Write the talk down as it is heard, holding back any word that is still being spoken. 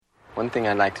One thing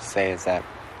I'd like to say is that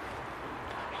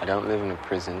I don't live in a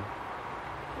prison,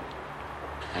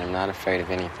 and I'm not afraid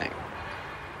of anything.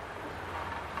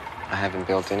 I haven't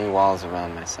built any walls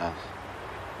around myself.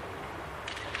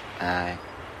 I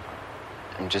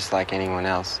am just like anyone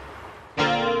else.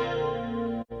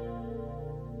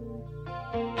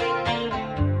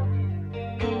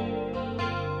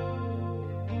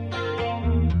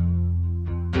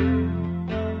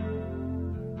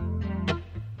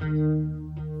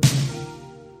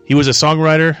 He was a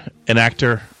songwriter, an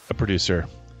actor, a producer.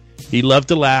 He loved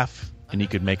to laugh, and he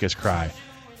could make us cry.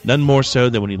 None more so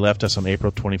than when he left us on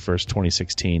April 21st,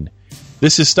 2016.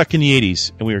 This is Stuck in the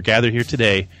 80s, and we are gathered here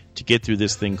today to get through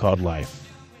this thing called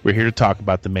life. We're here to talk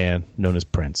about the man known as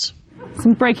Prince.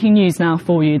 Some breaking news now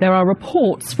for you. There are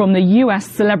reports from the US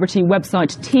celebrity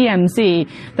website TMZ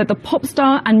that the pop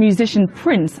star and musician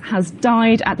Prince has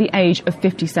died at the age of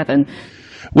 57.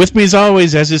 With me, as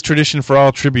always, as is tradition for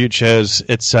all tribute shows,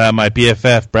 it's my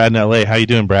BFF, Brad in L.A. How you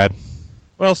doing, Brad?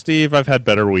 Well, Steve, I've had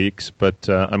better weeks, but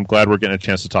I'm glad we're getting a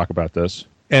chance to talk about this.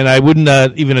 And I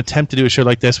wouldn't even attempt to do a show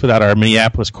like this without our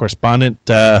Minneapolis correspondent.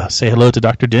 Say hello to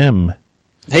Dr. Dim.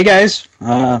 Hey, guys.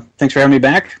 Thanks for having me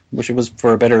back. Wish it was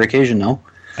for a better occasion, though.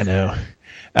 I know.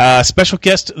 Special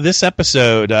guest this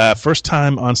episode, first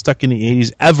time on Stuck in the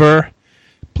 80s ever.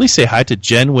 Please say hi to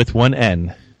Jen with one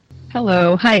N.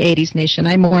 Hello. Hi, 80s Nation.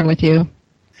 I'm Lauren with you.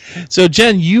 So,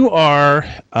 Jen, you are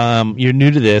you're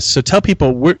new to this. So tell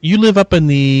people, you live up in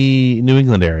the New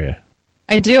England area.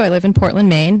 I do. I live in Portland,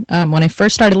 Maine. When I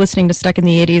first started listening to Stuck in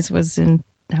the 80s was in,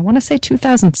 I want to say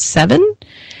 2007.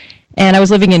 And I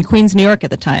was living in Queens, New York at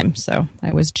the time. So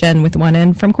I was Jen with one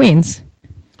N from Queens.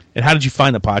 And how did you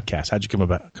find the podcast? How did you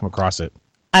come across it?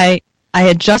 I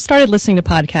had just started listening to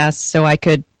podcasts so I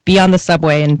could be on the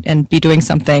subway and be doing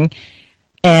something.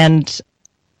 And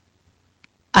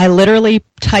I literally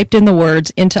typed in the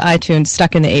words into iTunes,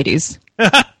 Stuck in the 80s.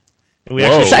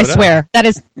 I swear. That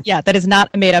is not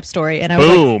a made-up story. And I was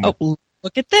like, oh,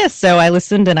 look at this. So I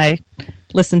listened, and I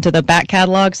listened to the back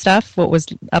catalog stuff, what was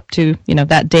up to,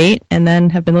 that date, and then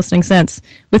have been listening since,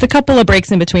 with a couple of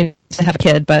breaks in between to have a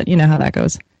kid, but you know how that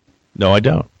goes. No, I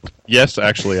don't. Yes,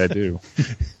 actually, I do.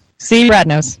 See, Brad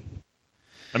knows.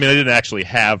 I mean, I didn't actually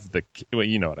have well,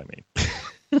 you know what I mean.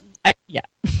 Yeah.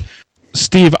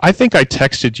 Steve, I think I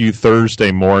texted you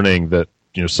Thursday morning that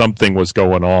something was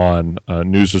going on,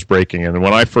 news was breaking, and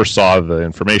when I first saw the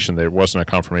information, there wasn't a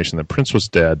confirmation that Prince was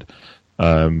dead.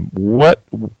 What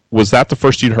was that? The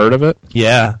first you'd heard of it?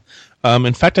 Yeah.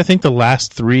 In fact, I think the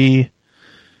last 3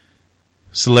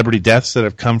 celebrity deaths that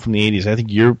have come from the 80s, I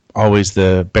think you're always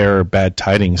the bearer of bad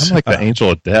tidings. I'm like the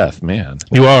angel of death, man.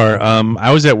 You are.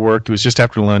 I was at work. It was just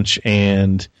after lunch,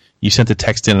 and you sent the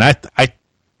text in, and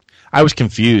I was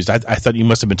confused. I thought you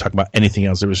must have been talking about anything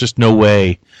else. There was just no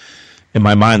way in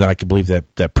my mind that I could believe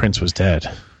that Prince was dead.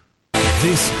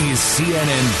 This is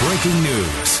CNN Breaking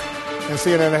News. And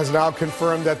CNN has now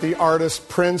confirmed that the artist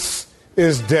Prince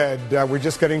is dead. We're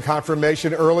just getting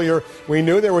confirmation. Earlier, we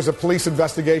knew there was a police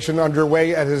investigation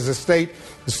underway at his estate,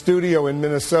 the studio in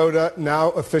Minnesota.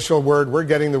 Now, official word. We're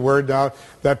getting the word now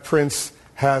that Prince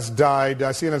has died.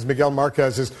 CNN's Miguel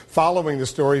Marquez is following the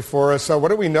story for us. So what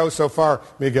do we know so far,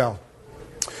 Miguel?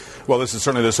 Well, this is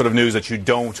certainly the sort of news that you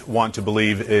don't want to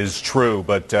believe is true,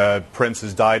 but Prince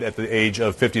has died at the age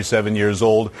of 57 years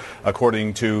old,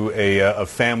 according to a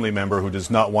family member who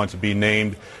does not want to be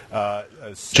named.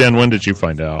 Jen, when did you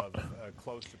find out?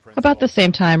 About the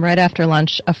same time, right after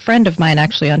lunch. A friend of mine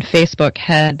actually on Facebook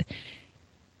had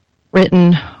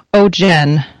written, "Oh,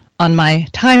 Jen," on my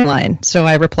timeline. So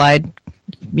I replied,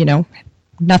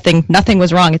 nothing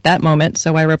was wrong at that moment.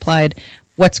 So I replied,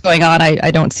 "What's going on?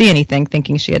 I don't see anything,"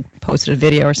 thinking she had posted a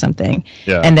video or something.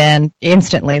 Yeah. And then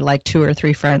instantly, like 2 or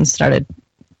 3 friends started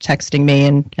texting me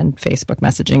and Facebook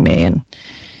messaging me, and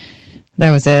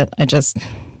that was it. I just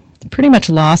pretty much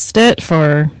lost it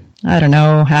for, I don't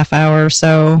know, half hour or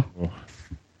so.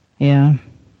 Yeah.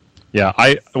 Yeah,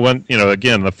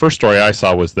 again, the first story I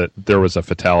saw was that there was a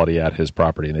fatality at his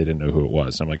property and they didn't know who it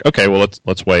was. I'm like, okay, well,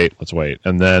 let's wait.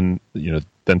 And then,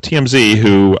 then TMZ,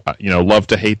 who, love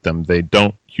to hate them, they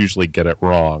don't usually get it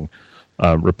wrong,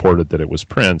 reported that it was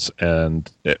Prince, and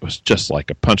it was just like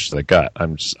a punch to the gut.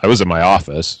 I was in my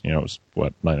office, it was,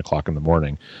 9 o'clock in the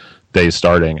morning, day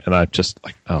starting, and I'm just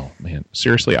like, oh, man,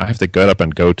 seriously, I have to get up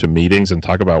and go to meetings and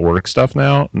talk about work stuff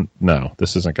now? No,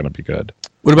 this isn't going to be good.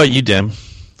 What about you, Dim?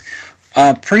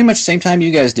 Pretty much same time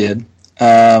you guys did.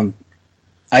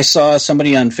 I saw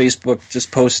somebody on Facebook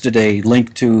just posted a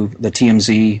link to the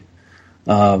TMZ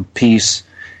piece,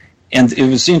 and it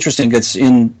was interesting. It's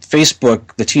in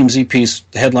Facebook, the TMZ piece,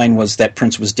 the headline was that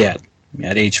Prince was dead.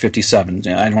 at age 57.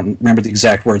 I don't remember the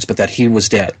exact words, but that he was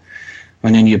dead.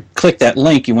 And then you click that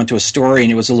link, you went to a story,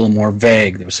 and it was a little more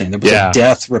vague. They were saying there was a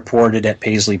death reported at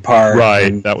Paisley Park.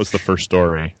 Right, that was the first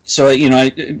story. So,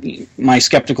 my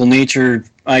skeptical nature,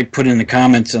 I put in the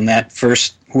comments on that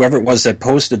first, whoever it was that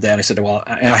posted that, I said, well,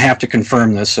 I have to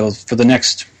confirm this. So for the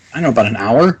next, about an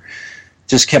hour,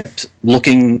 just kept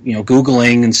looking,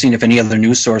 Googling and seeing if any other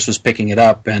news source was picking it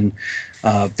up. And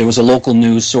there was a local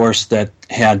news source that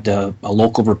had a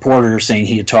local reporter saying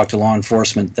he had talked to law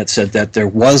enforcement that said that there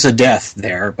was a death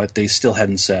there, but they still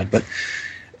hadn't said. But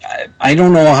I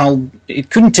don't know how – it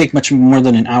couldn't take much more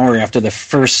than an hour after the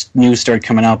first news started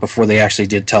coming out before they actually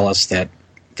did tell us that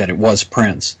it was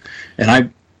Prince.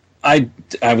 And I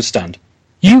was stunned.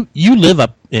 You live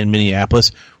up in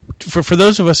Minneapolis. For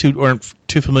those of us who aren't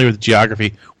too familiar with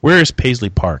geography, where is Paisley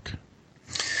Park?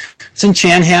 It's in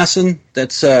Chanhassen.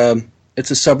 It's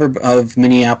a suburb of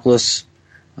Minneapolis.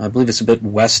 I believe it's a bit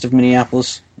west of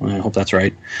Minneapolis. I hope that's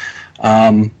right.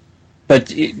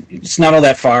 But it's not all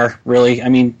that far, really. I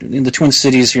mean, in the Twin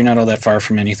Cities, you're not all that far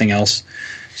from anything else.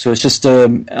 So it's just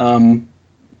one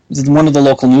of the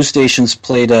local news stations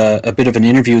played a bit of an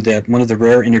interview, one of the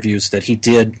rare interviews that he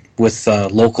did with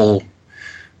local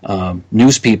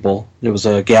news people. There was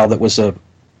a gal that was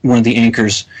one of the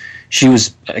anchors. She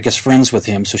was, I guess, friends with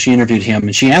him, so she interviewed him,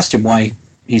 and she asked him why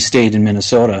he stayed in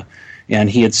Minnesota. And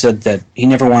he had said that he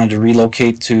never wanted to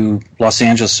relocate to Los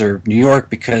Angeles or New York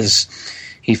because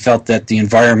he felt that the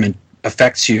environment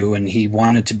affects you, and he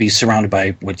wanted to be surrounded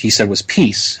by what he said was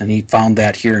peace. And he found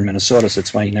that here in Minnesota, so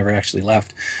that's why he never actually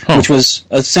left, which was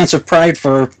a sense of pride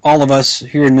for all of us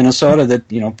here in Minnesota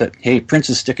that, hey, Prince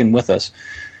is sticking with us.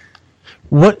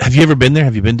 What have you ever been there?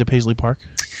 Have you been to Paisley Park?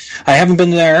 I haven't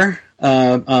been there.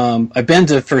 I've been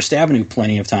to First Avenue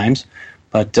plenty of times,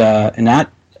 but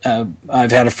not.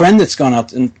 I've had a friend that's gone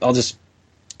out, and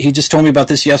he just told me about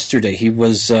this yesterday.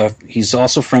 He's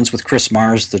also friends with Chris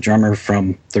Mars, the drummer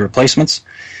from The Replacements,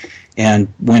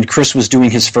 and when Chris was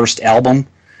doing his first album,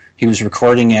 he was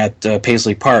recording at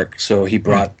Paisley Park. So he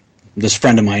brought this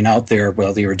friend of mine out there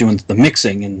while they were doing the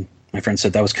mixing, and my friend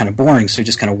said that was kind of boring, so he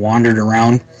just kind of wandered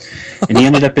around, and he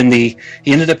ended up in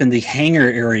the hangar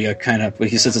area, kind of.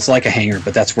 He says it's like a hangar,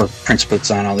 but that's where Prince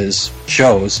puts on all his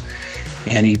shows,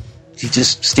 and he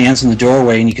just stands in the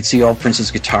doorway, and you can see all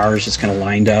Prince's guitars just kind of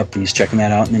lined up, and he's checking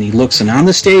that out, and then he looks, and on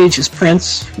the stage is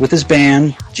Prince with his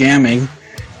band jamming,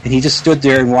 and he just stood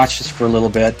there and watched us for a little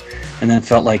bit, and then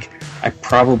felt like I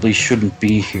probably shouldn't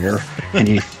be here, and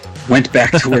he went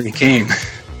back to where he came.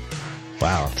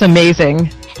 Wow, it's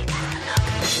amazing.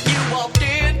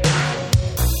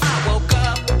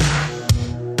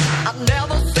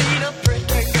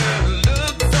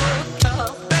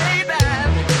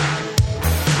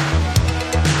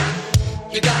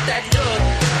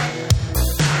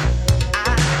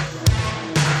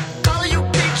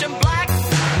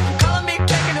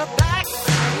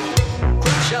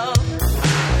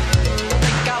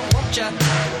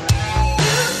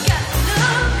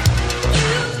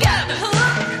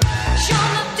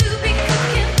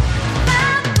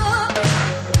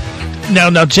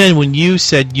 Now, Jen, when you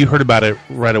said you heard about it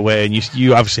right away, and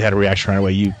you obviously had a reaction right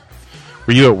away,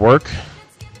 were you at work?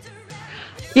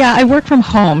 Yeah, I work from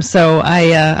home, so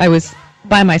I was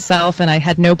by myself, and I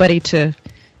had nobody to,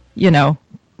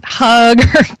 hug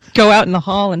or go out in the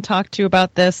hall and talk to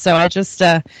about this. So I just,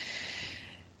 I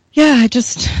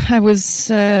was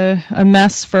a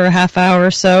mess for a half hour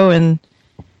or so, and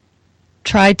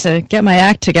tried to get my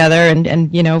act together and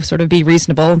sort of be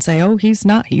reasonable and say, oh, he's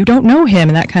not, you don't know him,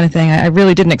 and that kind of thing. I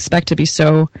really didn't expect to be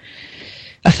so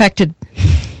affected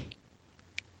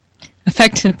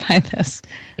by this.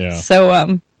 Yeah.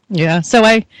 So, so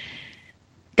I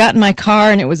got in my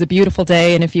car, and it was a beautiful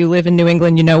day, and if you live in New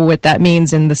England, you know what that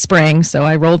means in the spring. So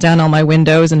I rolled down all my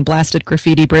windows and blasted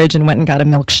Graffiti Bridge and went and got a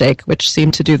milkshake, which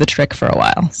seemed to do the trick for a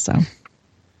while. So,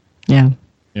 yeah.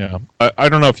 Yeah, I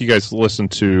don't know if you guys listened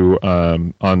to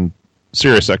on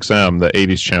Sirius XM, the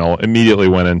 80s channel, immediately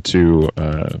went into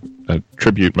a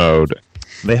tribute mode.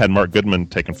 They had Mark Goodman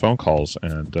taking phone calls,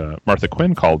 and Martha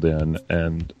Quinn called in,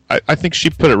 and I think she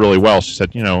put it really well. She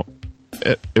said,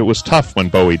 it was tough when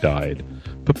Bowie died,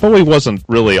 but Bowie wasn't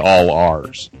really all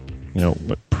ours.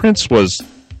 Prince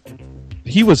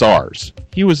he was ours.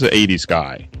 He was the 80s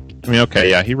guy. I mean, okay,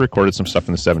 yeah, he recorded some stuff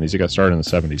in the 70s. He got started in the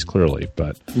 70s, clearly,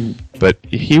 but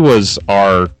he was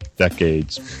our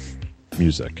decade's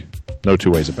music. No two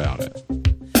ways about it.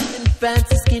 In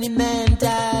France, a skinny man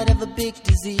died of a big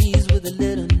disease with a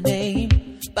little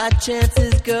name. By chance,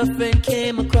 his girlfriend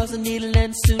came across a needle,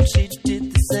 and soon she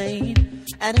did the same.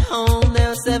 At home, there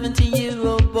were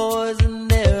 17-year-old boys, and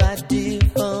their idea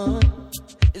of fun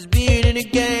is being a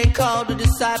gang called the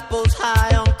Disciples,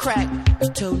 high on crack,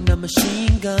 toting a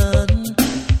machine gun.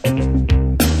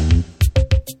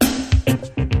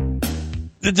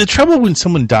 The trouble when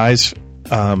someone dies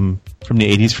from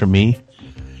the 80s for me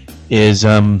is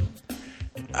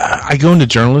I go into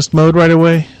journalist mode right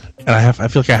away, and I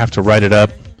feel like I have to write it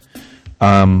up.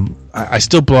 I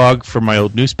still blog for my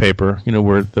old newspaper,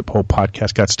 where the whole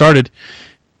podcast got started,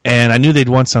 and I knew they'd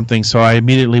want something, so I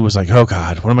immediately was like, oh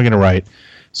God, what am I going to write?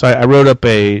 So I wrote up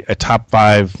a top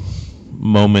 5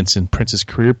 moments in Prince's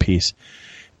career piece,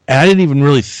 and I didn't even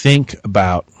really think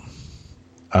about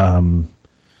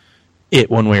it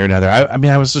one way or another. I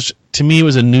mean, I was just, to me, it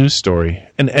was a news story,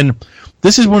 and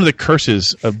this is one of the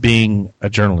curses of being a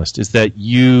journalist, is that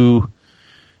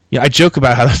I joke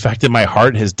about how the fact that my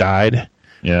heart has died.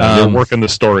 Yeah, you're working the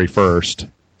story first.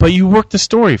 But you work the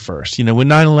story first. When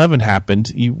 9/11 happened,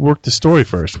 you worked the story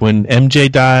first. When MJ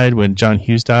died, when John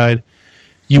Hughes died,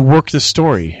 you work the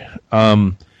story.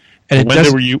 And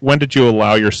when did you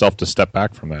allow yourself to step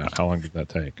back from that? How long did that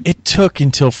take? It took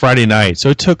until Friday night, so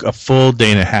it took a full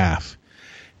day and a half.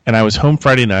 And I was home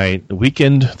Friday night. The week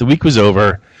was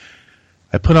over.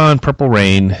 I put on Purple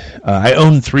Rain. I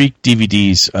own 3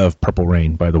 DVDs of Purple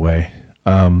Rain, by the way.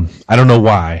 I don't know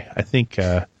why. I think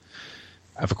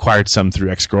I've acquired some through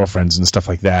ex-girlfriends and stuff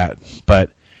like that.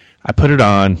 But I put it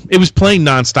on. It was playing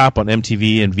nonstop on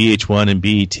MTV and VH1 and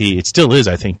BET. It still is,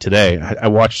 I think, today. I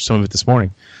watched some of it this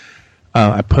morning.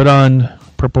 I put on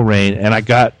Purple Rain, and I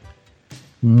got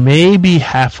maybe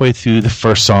halfway through the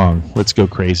first song, Let's Go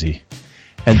Crazy.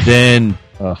 And then,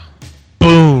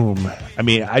 boom. I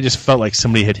mean, I just felt like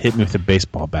somebody had hit me with a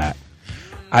baseball bat.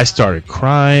 I started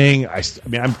crying. I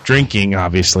mean, I'm drinking,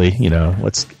 obviously.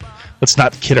 Let's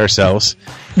not kid ourselves.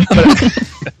 But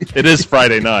it is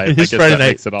Friday night. It is Friday night.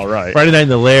 Makes it all right. Friday night in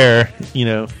the Lair,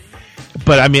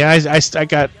 But I mean, I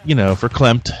got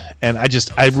verklempt, and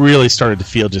I really started to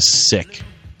feel just sick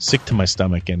to my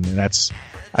stomach, and that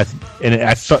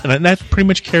pretty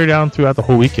much carried on throughout the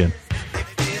whole weekend.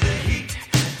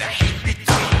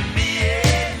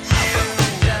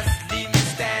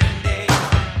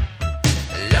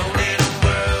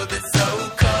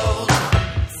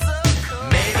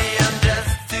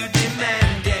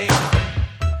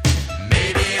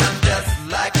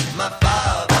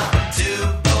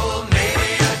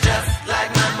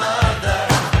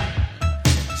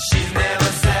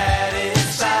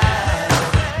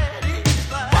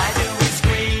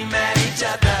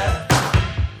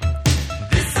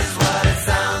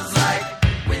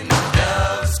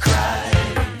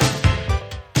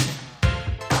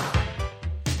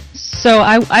 So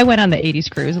I went on the 80s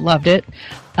cruise, loved it,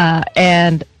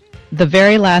 and the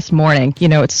very last morning,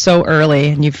 it's so early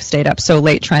and you've stayed up so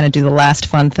late trying to do the last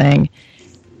fun thing,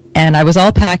 and I was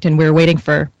all packed and we were waiting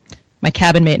for, my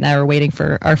cabin mate and I were waiting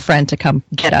for our friend to come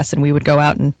get us, and we would go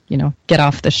out and, get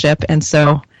off the ship, and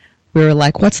so we were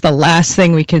like, what's the last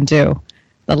thing we can do?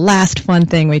 The last fun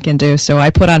thing we can do. So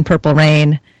I put on Purple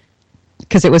Rain,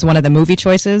 because it was one of the movie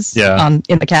choices in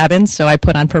the cabin, so I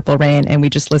put on Purple Rain and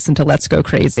we just listened to Let's Go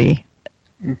Crazy.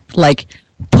 Like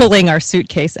pulling our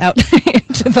suitcase out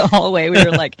into the hallway. We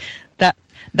were like,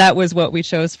 that was what we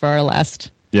chose for our last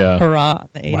hurrah on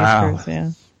the 80s cruise. Yeah.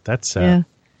 That's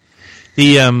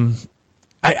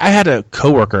I had a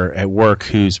coworker at work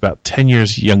who's about 10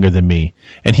 years younger than me,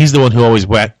 and he's the one who always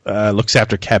looks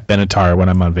after Kat Benatar when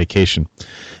I'm on vacation.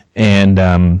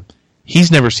 And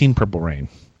he's never seen Purple Rain.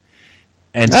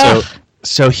 And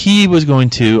so he was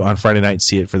going to, on Friday night,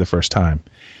 see it for the first time.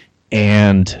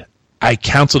 And I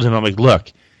counseled him. I'm like,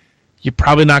 look, you're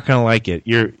probably not going to like it.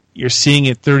 You're seeing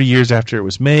it 30 years after it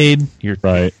was made. You're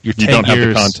 10 you don't have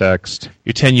the context.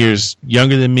 You're 10 years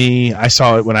younger than me. I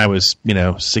saw it when I was,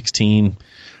 16.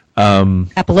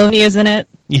 Apollonia's in it.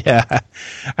 Yeah.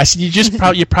 I said,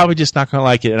 you're probably just not going to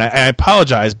like it. And I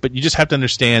apologize, but you just have to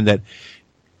understand that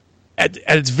at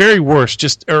its very worst,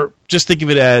 just think of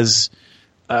it as,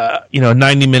 a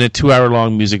 90-minute,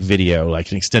 2-hour-long music video,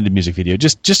 like an extended music video.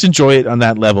 Just enjoy it on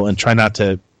that level and try not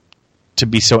to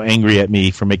be so angry at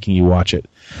me for making you watch it.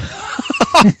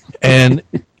 And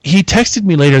he texted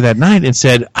me later that night and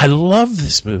said, I love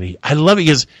this movie. I love it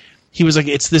because he was like,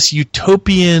 it's this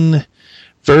utopian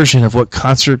version of what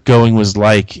concert going was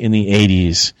like in the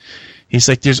 80s. He's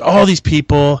like, there's all these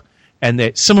people, and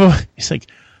he's like,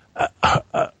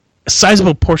 a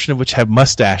sizable portion of which have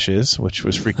mustaches, which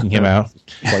was freaking him out.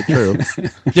 Quite true.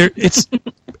 It's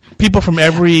people from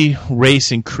every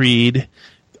race and creed,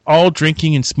 all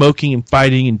drinking and smoking and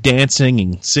fighting and dancing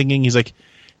and singing. He's like,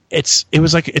 it's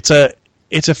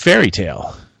a fairy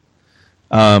tale.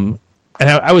 And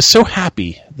I was so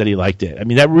happy that he liked it. I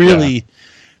mean,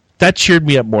 that cheered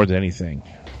me up more than anything.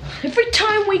 Every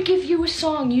time we give you a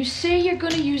song, you say you're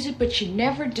going to use it, but you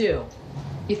never do.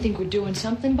 You think we're doing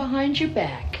something behind your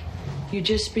back. You're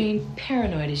just being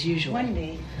paranoid as usual.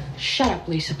 Wendy. Shut up,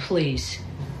 Lisa, please.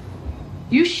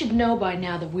 You should know by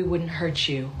now that we wouldn't hurt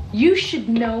you. You should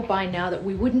know by now that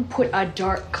we wouldn't put a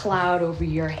dark cloud over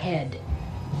your head.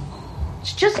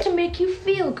 It's just to make you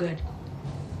feel good.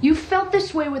 You felt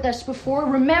this way with us before,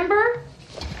 remember?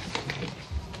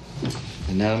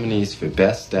 The nominees for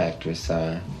Best Actress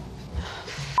are...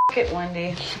 F*** it,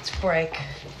 Wendy. Let's break.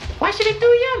 Why should he do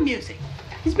your music?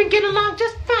 He's been getting along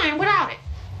just fine without it.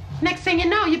 Next thing you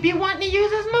know, you'd be wanting to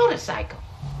use his motorcycle.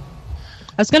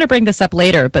 I was going to bring this up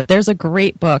later, but there's a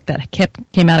great book that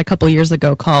came out a couple years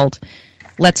ago called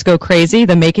Let's Go Crazy,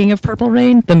 The Making of Purple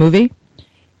Rain, the movie.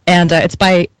 And it's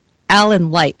by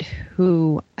Alan Light,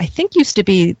 who I think used to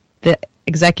be the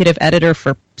executive editor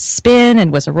for Spin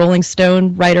and was a Rolling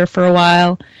Stone writer for a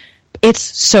while. It's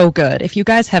so good. If you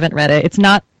guys haven't read it, it's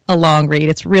not a long read.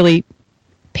 It's really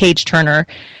page-turner,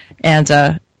 and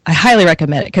I highly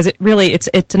recommend it because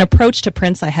it's an approach to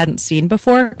Prince I hadn't seen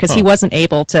before because he wasn't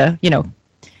able to,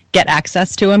 get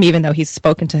access to him, even though he's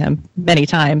spoken to him many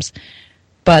times.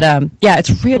 But yeah,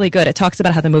 it's really good. It talks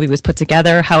about how the movie was put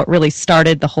together, how it really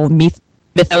started the whole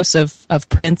mythos of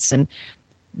Prince, and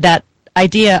that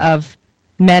idea of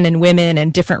men and women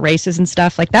and different races and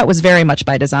stuff. Like, that was very much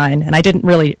by design, and I didn't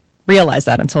really realize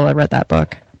that until I read that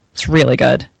book. It's really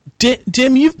good.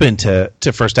 Dim, you've been to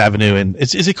First Avenue, and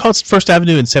is it called First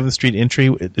Avenue and 7th Street Entry?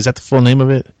 Is that the full name of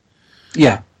it?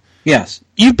 Yeah. Yes.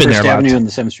 You've been First there a lot. Avenue and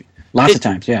the 7th Street. Lots of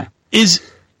times, yeah.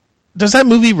 Does that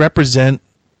movie represent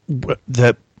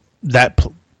that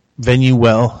venue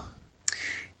well?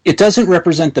 It doesn't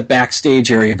represent the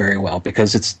backstage area very well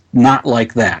because it's not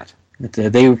like that.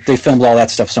 They filmed all that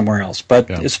stuff somewhere else.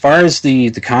 But as far as the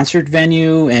concert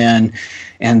venue and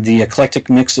the eclectic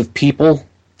mix of people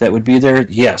that would be there,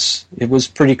 yes, it was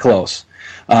pretty close.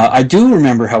 I do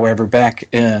remember, however, back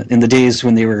in the days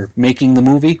when they were making the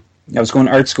movie, I was going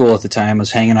to art school at the time. I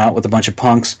was hanging out with a bunch of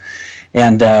punks,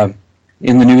 and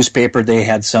in the newspaper they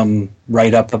had some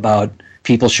write-up about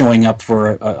people showing up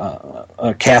for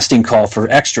a casting call for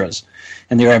extras.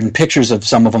 And they were having pictures of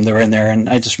some of them that were in there, and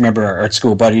I just remember our art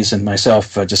school buddies and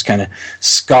myself just kind of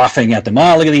scoffing at them.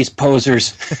 Oh, look at these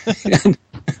posers.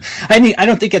 I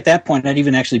don't think at that point I'd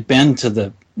even actually been to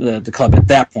the club at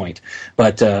that point,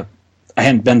 but I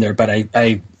hadn't been there. But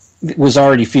I was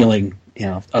already feeling,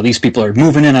 these people are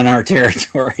moving in on our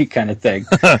territory kind of thing.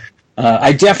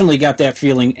 I definitely got that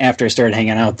feeling after I started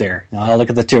hanging out there. I'll look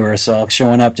at the tourists all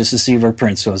showing up just to see where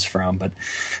Prince was from. But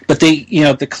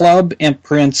the club and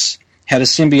Prince had a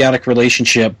symbiotic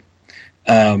relationship.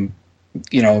 Prince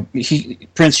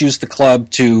used the club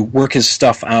to work his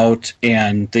stuff out,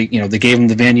 and they gave him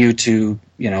the venue to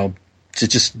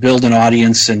just build an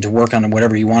audience and to work on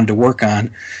whatever he wanted to work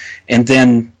on. And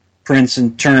then Prince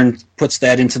in turn puts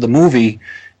that into the movie,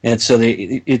 and so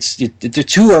the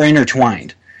two are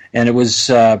intertwined. And it was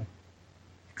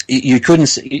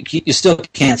you still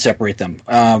can't separate them.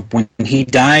 When he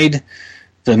died,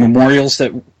 the memorials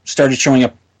that started showing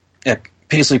up at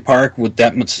Paisley Park,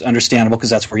 that was understandable because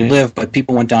that's where he lived. But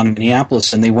people went down to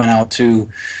Minneapolis and they went out to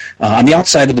on the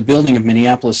outside of the building of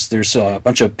Minneapolis. There's a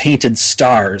bunch of painted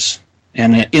stars,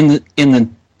 and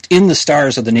in the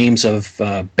stars are the names of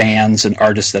bands and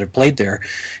artists that have played there.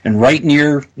 And right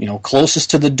near, closest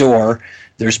to the door,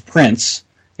 there's Prince.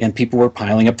 And people were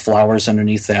piling up flowers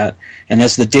underneath that. And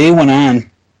as the day went on,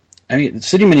 the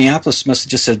city of Minneapolis must have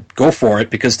just said, go for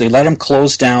it, because they let them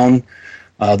close down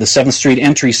the 7th Street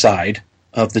entry side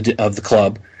of the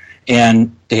club.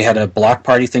 And they had a block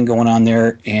party thing going on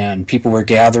there, and people were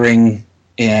gathering.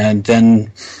 And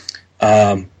then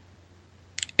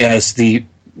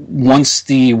once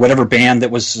the whatever band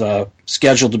that was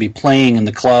scheduled to be playing in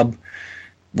the club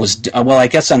was, I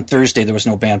guess on Thursday there was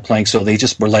no band playing, so they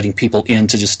just were letting people in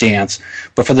to just dance.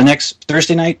 But for the next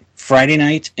Thursday night, Friday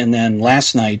night, and then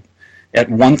last night at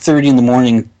 1:30 in the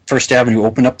morning, First Avenue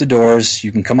opened up the doors.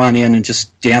 You can come on in and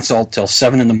just dance all till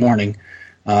 7 in the morning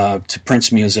to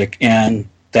Prince music. And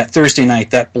that Thursday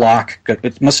night, that block,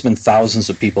 it must have been thousands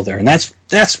of people there. And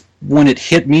that's when it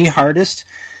hit me hardest,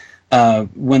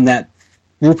 when that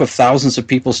group of thousands of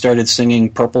people started singing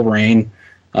Purple Rain.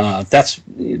 That's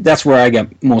where I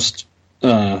got most,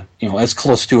 as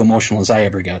close to emotional as I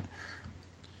ever got.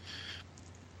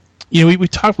 We've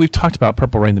talked about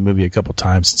Purple Rain, the movie, a couple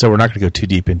times, so we're not going to go too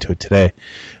deep into it today.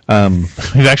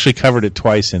 We've actually covered it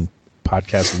twice in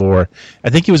podcast lore. I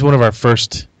think it was one of our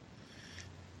first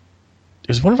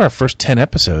 10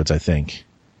 episodes, I think.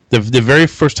 The very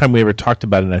first time we ever talked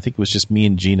about it, and I think it was just me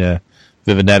and Gina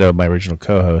Vivinetto, my original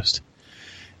co-host.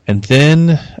 And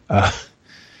then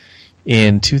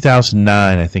in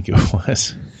 2009, I think it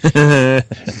was,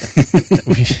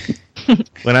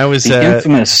 when I was... the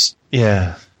infamous...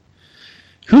 Yeah.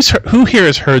 Who here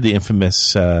has heard the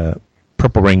infamous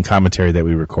Purple Rain commentary that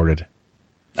we recorded?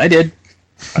 I did.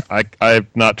 I've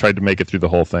not tried to make it through the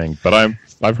whole thing, but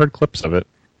I've heard clips of it.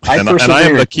 And I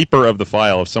am the keeper of the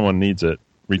file. If someone needs it,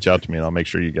 reach out to me and I'll make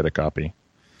sure you get a copy.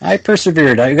 I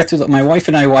persevered. I got through. My wife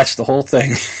and I watched the whole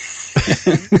thing.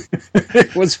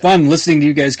 It was fun listening to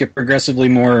you guys get progressively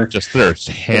more... Just they're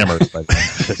hammered by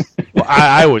the end. Well,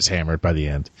 I was hammered by the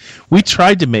end.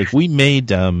 We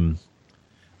made...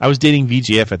 I was dating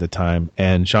VGF at the time,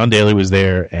 and Sean Daly was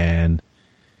there, and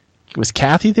was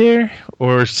Kathy there?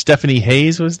 Or Stephanie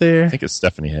Hayes was there? I think it's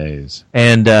Stephanie Hayes.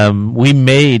 And we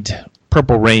made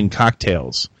Purple Rain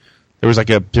cocktails. There was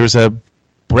a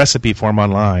recipe for them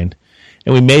online,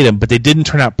 and we made them, but they didn't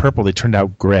turn out purple. They turned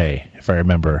out gray, if I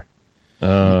remember.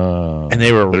 And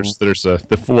they were... There's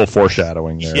the full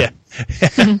foreshadowing there. Yeah.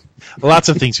 Lots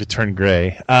of things would turn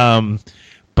gray.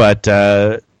 But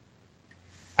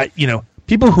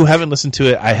people who haven't listened to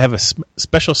it, I have a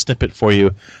special snippet for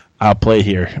you. I'll play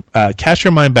here. Cast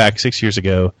your mind back 6 years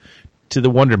ago to the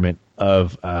wonderment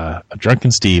of a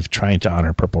drunken Steve trying to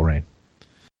honor Purple Rain.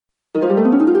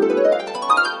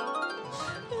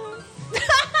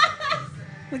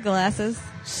 The glasses.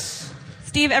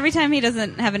 Steve, every time he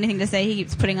doesn't have anything to say, he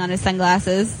keeps putting on his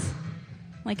sunglasses.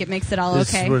 Like it makes it all this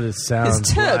okay. This is what it sounds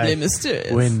it's terribly like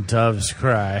mysterious. When doves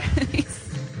cry. He's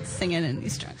singing and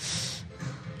he's drunk.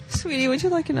 Sweetie, would you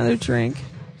like another drink?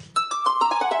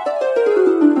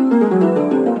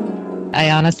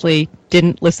 I honestly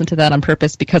didn't listen to that on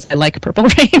purpose because I like Purple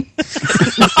Rain.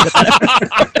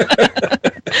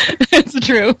 It's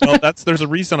true. Well, there's a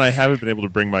reason I haven't been able to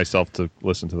bring myself to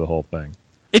listen to the whole thing.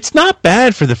 It's not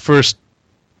bad for the first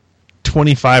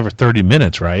 25 or 30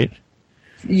 minutes, right?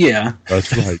 Yeah.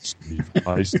 That's right, Steve.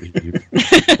 Hi, Steve.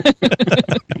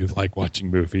 You like watching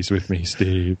movies with me,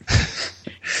 Steve.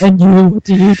 And you, what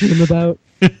do you dream about?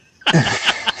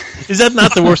 Is that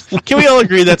not the worst? Can we all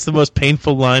agree that's the most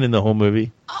painful line in the whole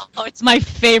movie? Oh, it's my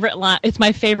favorite line. It's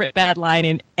my favorite bad line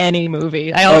in any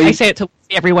movie. I say it to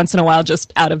Lucy every once in a while,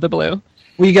 just out of the blue.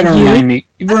 Well, you got to remind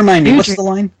me. What's the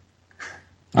line?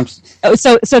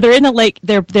 So they're in the lake.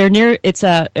 They're near. It's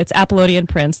Apollonia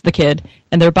Prince, the kid,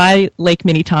 and they're by Lake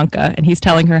Minnetonka, and he's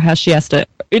telling her how she has to.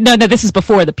 No, this is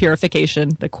before the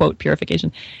purification, the quote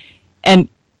purification, and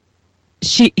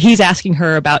he's asking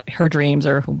her about her dreams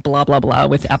or blah blah blah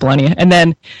with Apollonia, and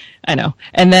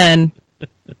then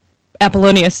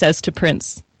Apollonia says to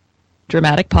Prince,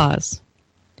 dramatic pause,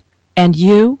 and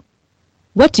you,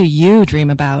 what do you dream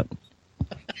about?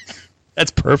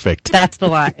 That's perfect. That's the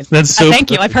line. That's so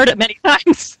thank you. I've heard it many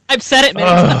times. I've said it many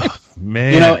times.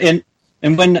 Man.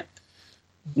 And when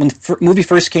the movie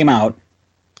first came out,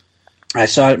 I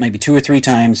saw it maybe 2 or 3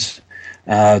 times.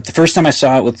 The first time I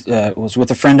saw it was with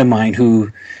a friend of mine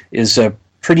who is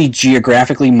pretty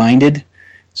geographically minded.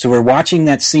 So we're watching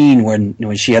that scene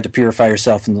when she had to purify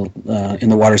herself in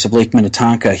the waters of Lake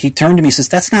Minnetonka. He turned to me and says,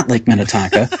 "That's not Lake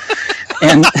Minnetonka,"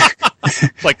 and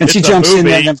and she jumps in,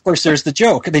 and of course there's the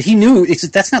joke that he knew. He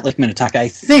said, "That's not Lake Minnetonka.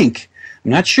 I'm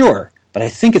not sure, but I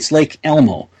think it's Lake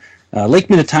Elmo. Lake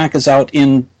Minnetonka's out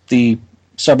in the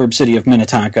suburb city of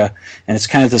Minnetonka, and it's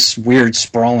kind of this weird,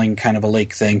 sprawling kind of a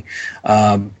lake thing.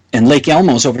 And Lake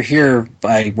Elmo's over here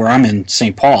by where I'm in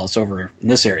St. Paul. It's over in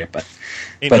this area, but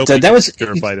that was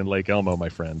purified in Lake Elmo, my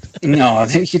friend. No,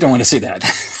 you don't want to see that.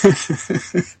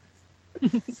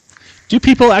 Do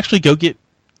people actually go get...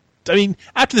 I mean,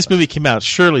 after this movie came out,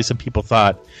 surely some people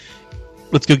thought,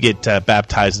 let's go get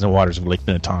baptized in the waters of Lake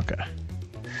Minnetonka.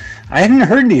 I hadn't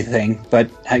heard anything, but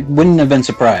I wouldn't have been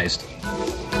surprised.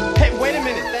 Hey, wait a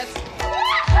minute.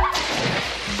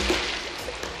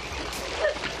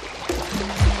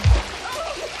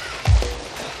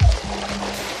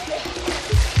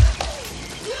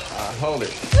 Hold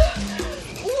it.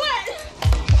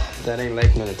 What? That ain't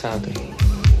Lake Minnetonka.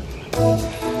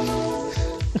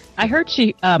 I heard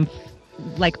she,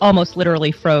 almost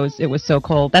literally froze. It was so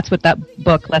cold. That's what that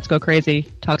book, Let's Go Crazy,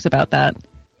 talks about that.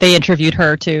 They interviewed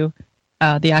her, too,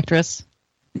 the actress.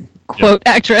 Quote,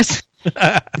 actress.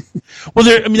 Well,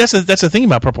 that's the thing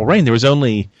about Purple Rain. There was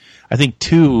only, I think,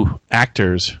 2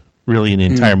 actors, really, in the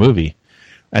entire movie.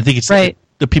 I think it's right.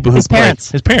 the people who his parents.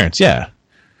 His parents, yeah.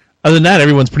 Other than that,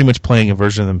 everyone's pretty much playing a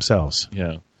version of themselves.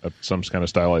 Yeah, some kind of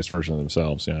stylized version of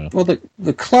themselves. Yeah. Well,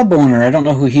 the club owner, I don't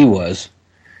know who he was,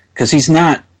 because he's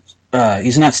not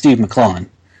Steve McClellan,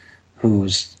 who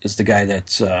is the guy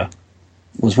that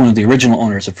was one of the original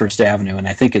owners of First Avenue, and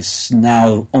I think is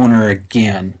now owner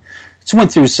again. So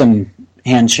went through some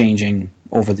hand changing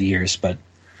over the years, but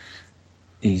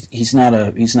he's not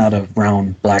a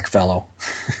round black fellow.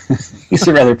 He's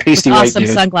a rather pasty white Awesome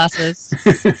dude. Sunglasses.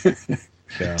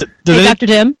 Yeah. Hey, Dr.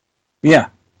 Dim, Yeah.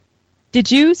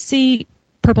 did you see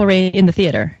Purple Rain in the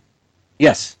theater?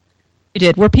 Yes. You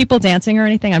did. Were people dancing or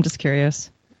anything? I'm just curious.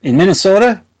 In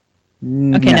Minnesota?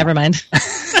 Okay, never mind.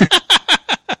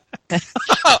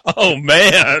 Oh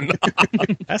man,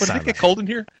 does it get cold in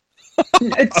here?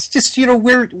 It's just,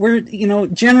 we're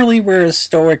generally we're a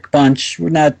stoic bunch. We're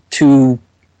not too,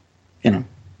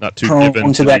 Not too prone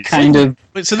given to that these kind of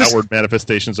outward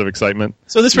manifestations of excitement.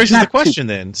 So this raises Not the question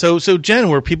then. So Jen,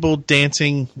 were people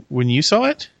dancing when you saw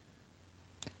it?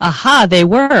 Aha, they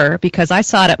were, because I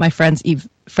saw it at my friend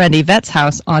Yvette's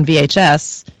house on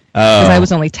VHS because I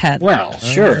was only 10. Well,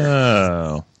 sure.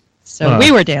 Oh. So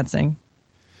we were dancing.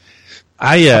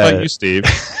 How about you, Steve?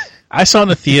 I saw it in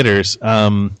the theaters.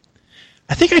 I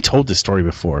think I told this story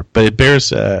before, but it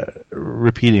bears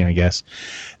repeating, I guess.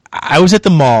 I was at the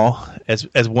mall,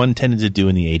 as one tended to do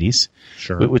in the 80s,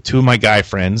 Sure. with two of my guy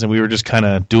friends, and we were just kind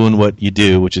of doing what you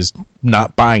do, which is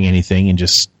not buying anything and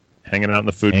just Hanging out in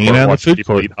the food Hanging court, out in the watching food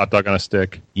people court. eat hot dog on a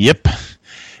stick. Yep.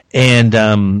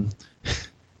 And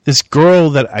this girl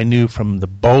that I knew from the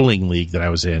bowling league that I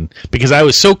was in, because I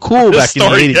was so cool This back in the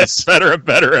story 80s. gets better and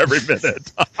better every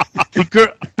minute.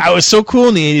 I was so cool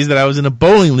in the 80s that I was in a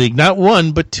bowling league, not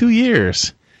 1, but 2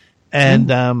 years.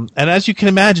 And as you can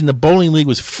imagine, the bowling league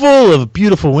was full of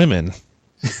beautiful women.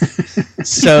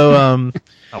 So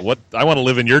I want to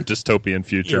live in your dystopian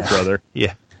future, brother.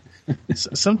 Yeah.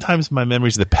 Sometimes my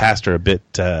memories of the past are a bit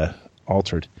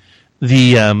altered.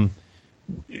 We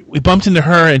bumped into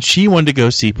her, and she wanted to go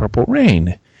see Purple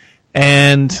Rain,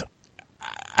 and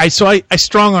I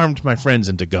strong-armed my friends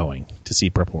into going to see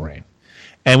Purple Rain,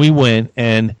 and we went,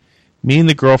 and me and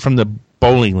the girl from the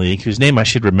bowling league, whose name I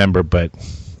should remember, but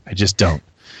I just don't.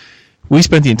 We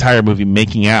spent the entire movie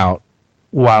making out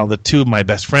while the two of my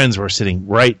best friends were sitting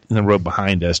right in the row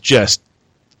behind us, just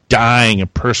dying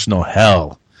of personal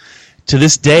hell. To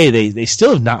this day, they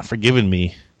still have not forgiven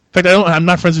me. In fact, I'm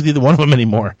not friends with either one of them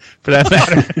anymore, for that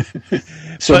matter.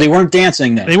 So they weren't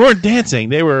dancing then. They weren't dancing.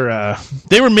 They were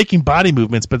making body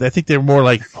movements, but I think they were more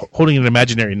like holding an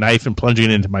imaginary knife and plunging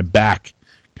it into my back,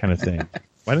 kind of thing.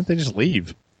 Why didn't they just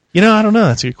leave? I don't know.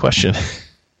 That's a good question.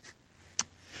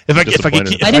 Why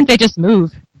didn't they just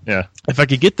move? Yeah. If I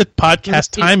could get the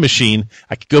podcast time machine,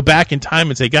 I could go back in time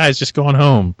and say, guys, just go on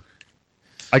home.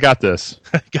 I got this.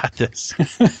 I got this.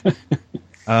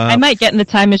 I might get in the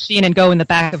time machine and go in the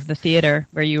back of the theater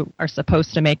where you are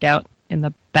supposed to make out in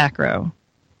the back row.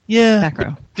 Yeah. Back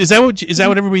row. Is that what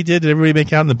everybody did? Did everybody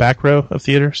make out in the back row of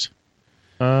theaters?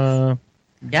 Yeah.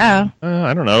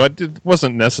 I don't know. It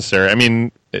wasn't necessary. I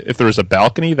mean, if there was a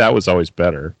balcony, that was always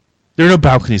better. There are no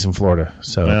balconies in Florida.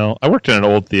 So Well, I worked in an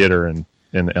old theater in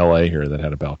L.A. here that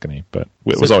had a balcony, but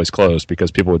it was always closed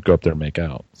because people would go up there and make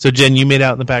out. So, Jen, you made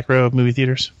out in the back row of movie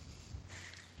theaters?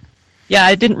 Yeah,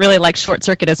 I didn't really like Short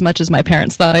Circuit as much as my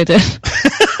parents thought I did.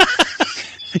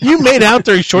 You made out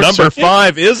during Short Number Circuit?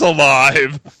 5 is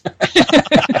alive.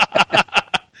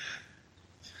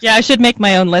 Yeah, I should make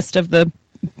my own list of the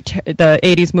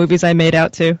 80s movies I made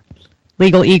out to.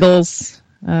 Legal Eagles.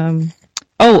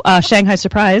 Shanghai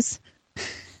Surprise.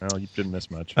 Well, you didn't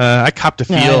miss much. I copped a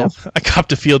feel. Yeah, I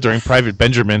copped a feel during Private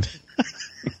Benjamin.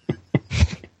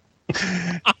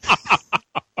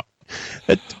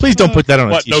 Please don't put that on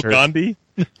a What, t-shirt. no Gandhi?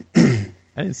 I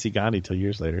didn't see Gandhi till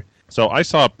years later. So I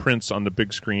saw Prince on the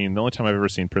big screen. The only time I've ever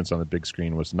seen Prince on the big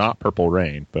screen was not Purple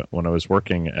Rain, but when I was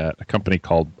working at a company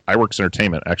called iWorks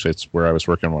Entertainment. Actually, it's where I was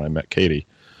working when I met Katie.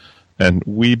 And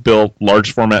we built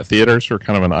large format theaters. We're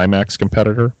kind of an IMAX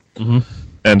competitor. Mm-hmm.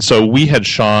 And so we had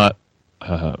shot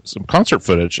some concert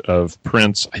footage of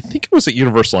Prince. I think it was at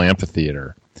Universal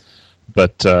Amphitheater.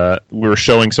 But we were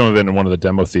showing some of it in one of the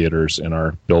demo theaters in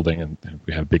our building, and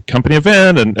we had a big company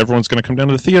event, and everyone's going to come down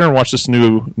to the theater and watch this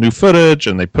new footage.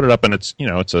 And they put it up, and it's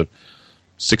a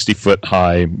 60-foot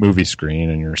high movie screen,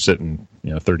 and you're sitting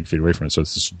 30 feet away from it. So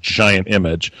it's this giant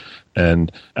image, and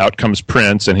out comes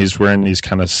Prince, and he's wearing these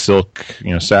kind of silk,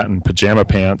 satin pajama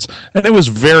pants, and it was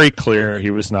very clear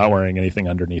he was not wearing anything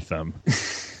underneath them.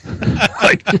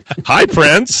 Like, hi,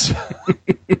 Prince.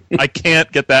 I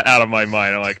can't get that out of my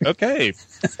mind. I'm like, okay,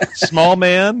 small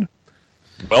man,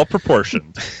 well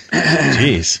proportioned.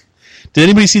 Jeez. Did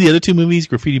anybody see the other two movies,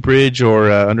 Graffiti Bridge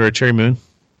or Under a Cherry Moon?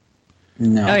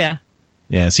 No. Oh, yeah.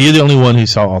 Yeah, so you're the only one who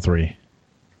saw all three.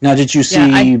 Now, did you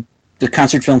see the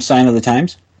concert film Sign of the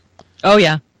Times? Oh,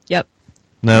 yeah. Yep.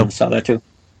 No. I saw that too.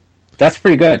 That's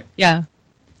pretty good. Yeah.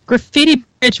 Graffiti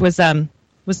Bridge was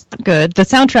was good. The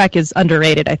soundtrack is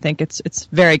underrated. I think it's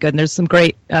very good. And there's some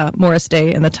great Morris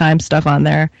Day and the Time stuff on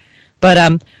there.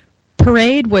 But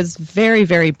Parade was very,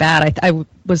 very bad. I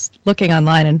was looking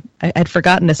online and I'd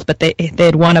forgotten this, but they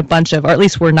had won a bunch of, or at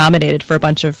least were nominated for a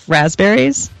bunch of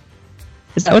Raspberries.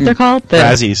 Is that what they're called?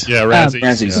 Razzies. Yeah, Razzies.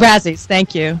 Razzies. Yeah. Razzies.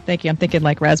 Thank you. I'm thinking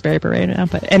like Raspberry Parade now.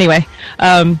 But anyway,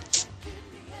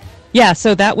 yeah.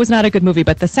 So that was not a good movie,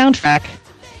 but the soundtrack,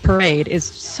 Parade, is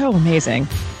so amazing.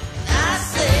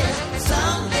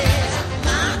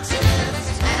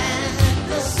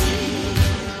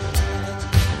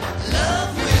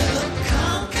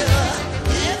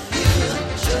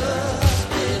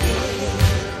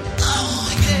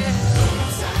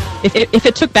 If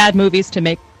it took bad movies to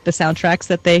make the soundtracks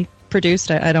that they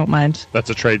produced, I don't mind. That's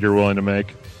a trade you're willing to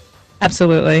make.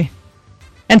 Absolutely.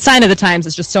 And Sign of the Times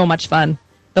is just so much fun.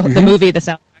 The movie, the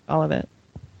soundtrack, all of it.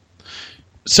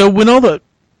 So when all the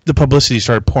publicity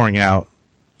started pouring out,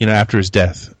 after his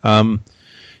death, a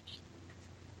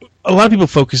lot of people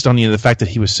focused on the fact that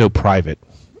he was so private.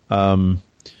 And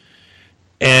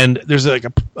there's like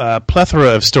a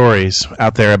plethora of stories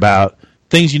out there about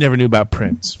things you never knew about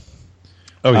Prince.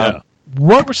 Oh, yeah.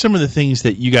 What were some of the things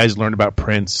that you guys learned about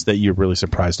Prince that you're really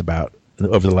surprised about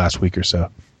over the last week or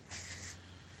so?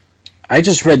 I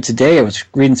just read today, I was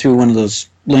reading through one of those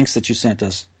links that you sent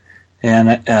us,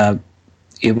 and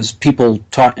it was people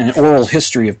taught an oral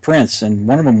history of Prince, and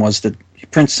one of them was that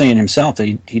Prince saying himself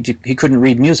that he couldn't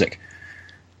read music.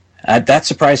 That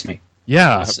surprised me.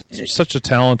 Yeah, such a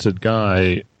talented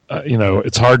guy.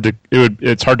 It's hard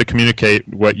to communicate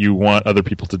what you want other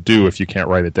people to do if you can't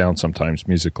write it down sometimes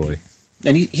musically.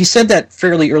 And he said that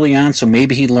fairly early on, so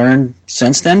maybe he learned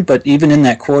since then. But even in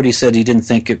that quote, he said he didn't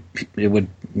think it would.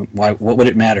 What would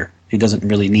it matter? He doesn't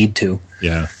really need to.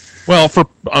 Yeah. Well,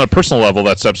 on a personal level,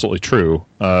 that's absolutely true.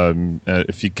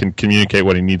 If he can communicate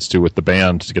what he needs to with the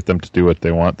band to get them to do what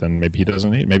they want, then maybe he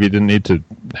doesn't need. Maybe he didn't need to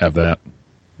have that.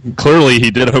 Clearly, he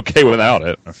did okay without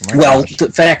it. Well,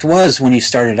 the fact was, when he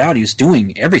started out, he was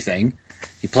doing everything.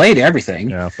 He played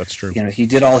everything. Yeah, that's true. He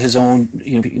did all his own.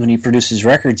 When he produced his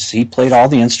records, he played all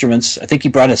the instruments. I think he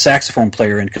brought a saxophone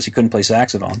player in because he couldn't play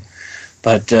saxophone.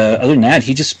 But other than that,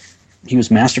 he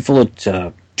was masterful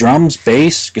at drums,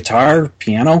 bass, guitar,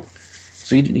 piano.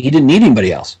 So he didn't need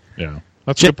anybody else. Yeah,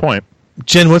 that's a good point.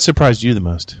 Jen, what surprised you the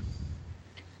most?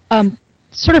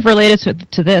 Sort of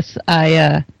related to this,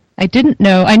 I didn't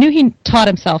know. I knew he taught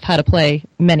himself how to play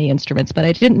many instruments, but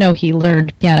I didn't know he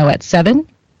learned piano at 7.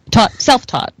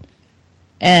 Self-taught,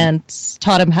 and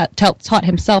taught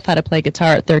himself how to play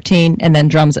guitar at 13, and then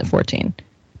drums at 14.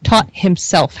 Taught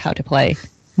himself how to play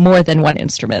more than one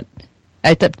instrument.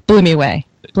 That blew me away.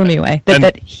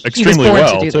 That he extremely was born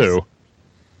well to do too. This.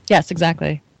 Yes,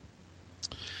 exactly.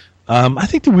 I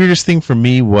think the weirdest thing for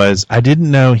me was I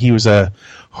didn't know he was a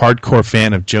hardcore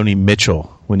fan of Joni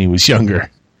Mitchell when he was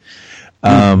younger.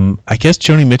 I guess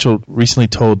Joni Mitchell recently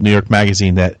told New York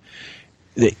Magazine that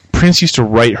Prince used to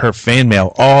write her fan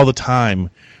mail all the time.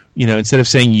 Instead of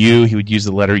saying you, he would use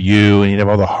the letter U, and he'd have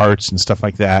all the hearts and stuff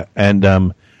like that. And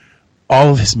all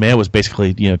of his mail was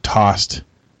basically, tossed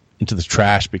into the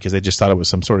trash because they just thought it was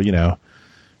some sort of,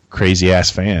 crazy ass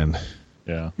fan.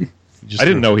 Yeah, I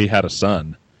didn't know he had a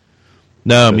son.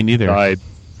 No, me neither. Died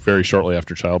very shortly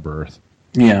after childbirth.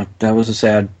 Yeah, that was a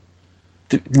sad.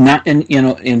 Not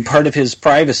in part of his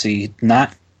privacy,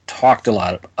 not talked a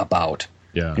lot about.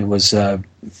 Yeah, it was.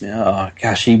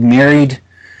 He married.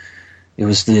 It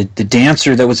was the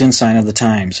dancer that was in Sign of the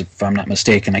Times, if I'm not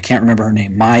mistaken. I can't remember her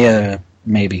name. Maya,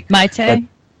 maybe. Maite.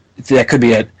 That could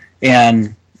be it.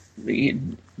 And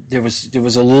there was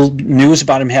a little news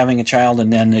about him having a child,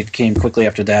 and then it came quickly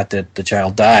after that the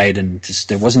child died, and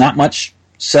there was not much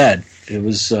said. It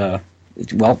was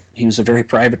he was a very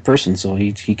private person, so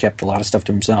he kept a lot of stuff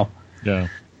to himself. Yeah,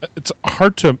 it's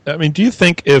hard to. I mean, do you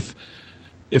think if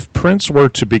Prince were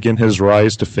to begin his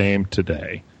rise to fame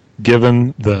today,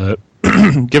 given the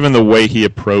given the way he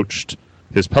approached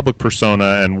his public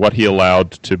persona and what he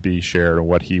allowed to be shared and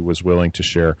what he was willing to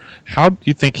share, how do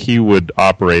you think he would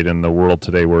operate in the world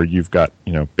today where you've got,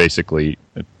 basically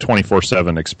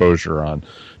 24/7 exposure on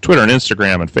Twitter and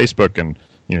Instagram and Facebook, and,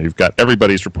 you've got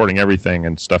everybody's reporting everything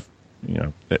and stuff,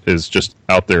 is just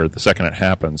out there the second it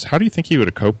happens. How do you think he would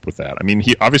have coped with that? I mean,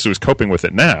 he obviously was coping with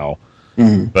it now,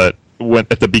 but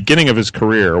at the beginning of his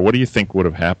career, what do you think would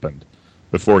have happened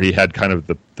before he had kind of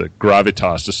the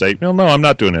gravitas to say, no, I'm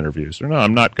not doing interviews, or no,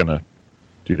 I'm not going to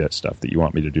do that stuff that you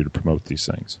want me to do to promote these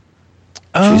things?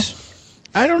 I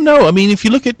don't know. I mean, if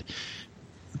you look at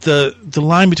the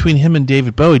line between him and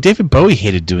David Bowie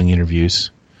hated doing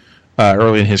interviews.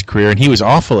 early in his career, and he was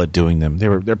awful at doing them.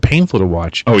 They're painful to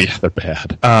watch. Oh yeah, they're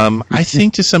bad. I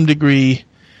think to some degree,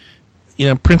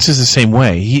 Prince is the same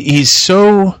way. He's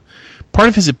so part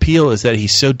of his appeal is that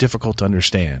he's so difficult to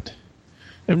understand.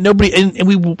 And we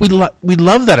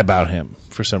love that about him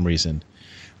for some reason.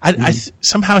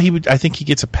 Somehow I think he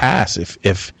gets a pass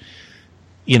if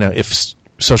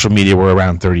social media were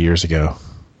around 30 years ago.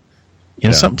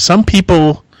 Some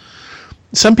people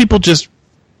just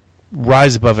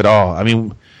rise above it all. I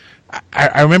mean,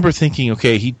 I remember thinking,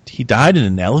 okay, he died in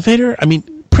an elevator. I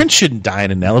mean, Prince shouldn't die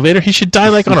in an elevator. He should die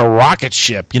like on a rocket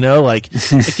ship, like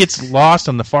it gets lost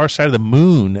on the far side of the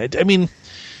moon. I mean,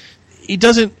 he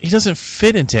doesn't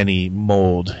fit into any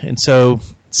mold, and so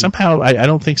somehow I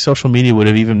don't think social media would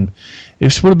have even.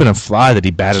 It would have been a fly that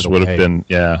he batted away. Would have been,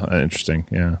 interesting,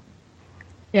 yeah.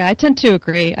 Yeah, I tend to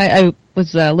agree. I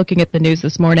was looking at the news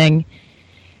this morning,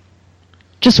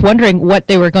 just wondering what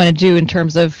they were going to do in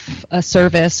terms of a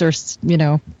service or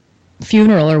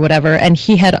funeral or whatever, and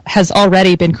he has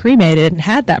already been cremated and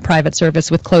had that private service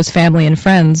with close family and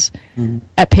friends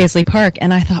at Paisley Park.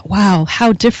 And I thought, wow,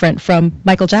 how different from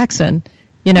Michael Jackson.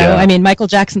 I mean, Michael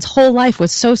Jackson's whole life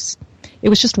was it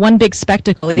was just one big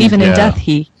spectacle. Even in death,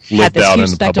 he had this huge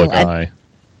spectacle.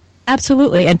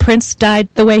 Absolutely, and Prince died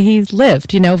the way he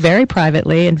lived, very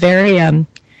privately and very,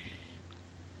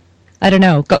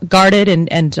 guarded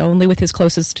and only with his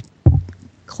closest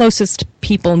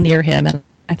people near him. And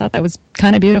I thought that was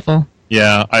kind of beautiful.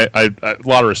 Yeah, I a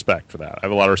lot of respect for that. I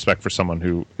have a lot of respect for someone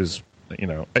who is,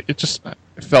 it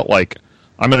felt like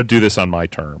I'm going to do this on my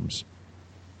terms,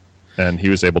 and he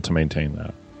was able to maintain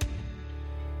that.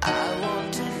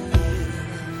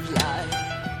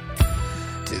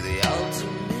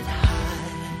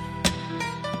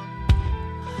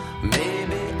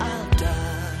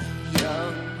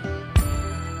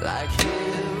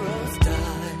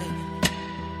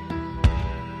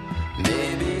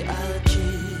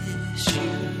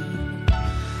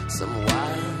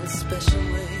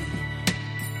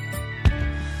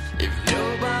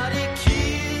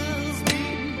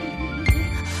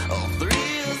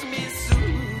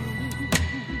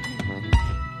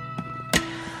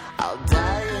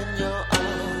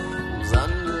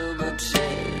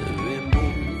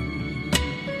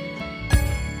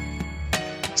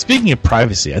 Speaking of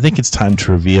privacy, I think it's time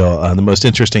to reveal the most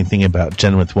interesting thing about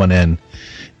Jen with one N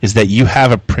is that you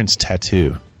have a Prince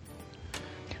tattoo.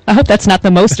 I hope that's not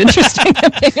the most interesting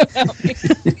thing about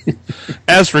me.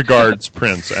 As regards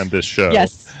Prince and this show.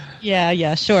 Yes.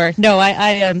 Yeah, sure. No,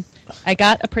 I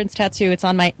got a Prince tattoo. It's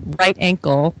on my right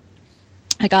ankle.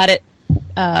 I got it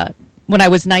when I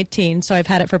was 19, so I've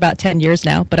had it for about 10 years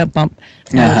now, but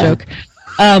it's not a joke.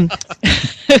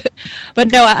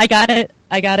 But no, I got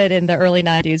it in the early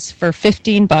 90s for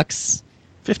 $15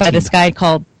 by this guy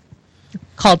called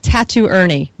Tattoo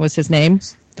Ernie was his name.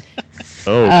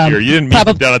 Oh, dear. You didn't meet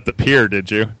him down at the pier,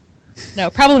 did you? No,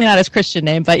 probably not his Christian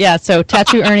name, but yeah, so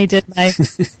Tattoo Ernie did my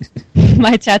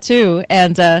tattoo,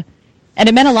 and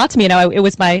it meant a lot to me. It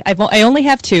was I only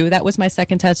have two. That was my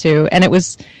second tattoo, and it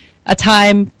was a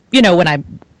time, when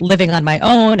I'm living on my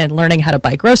own and learning how to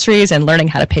buy groceries and learning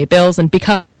how to pay bills and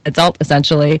become an adult,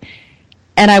 essentially.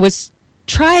 And I was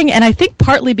trying, and I think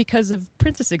partly because of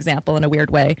Prince's example in a weird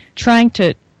way, trying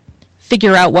to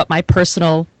figure out what my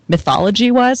personal mythology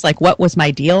was, like what was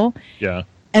my deal. Yeah.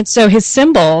 And so his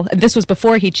symbol, this was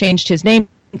before he changed his name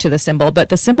to the symbol, but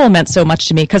the symbol meant so much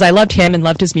to me because I loved him and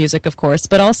loved his music, of course,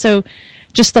 but also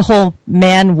just the whole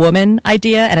man-woman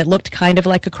idea, and it looked kind of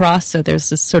like a cross, so there's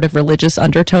this sort of religious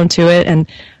undertone to it, and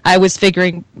I was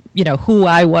figuring, who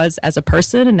I was as a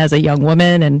person and as a young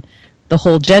woman, and the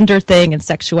whole gender thing and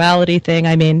sexuality thing.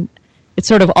 I mean, it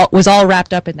sort of was all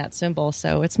wrapped up in that symbol,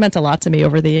 so it's meant a lot to me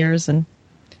over the years, and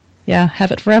yeah,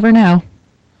 have it forever now.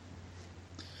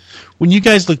 When you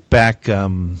guys look back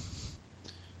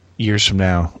years from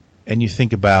now, and you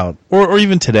think about, or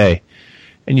even today,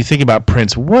 and you think about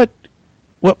Prince, what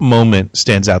moment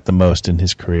stands out the most in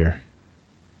his career?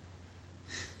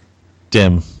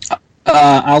 Dim.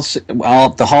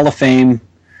 The Hall of Fame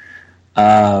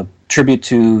tribute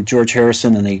to George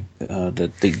Harrison and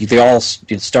the all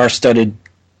star-studded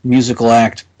musical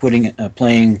act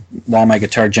playing While My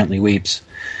Guitar Gently Weeps,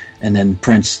 and then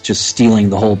Prince just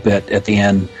stealing the whole bit at the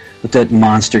end with that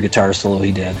monster guitar solo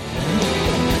he did.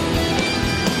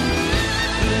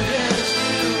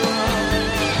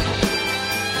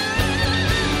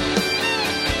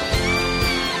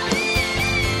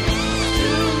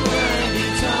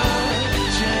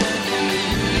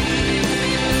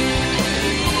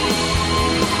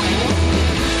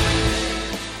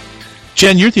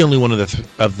 Jen, you're the only one of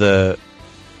the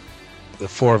the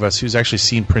four of us who's actually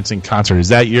seen Prince in concert. Is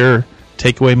that your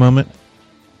takeaway moment?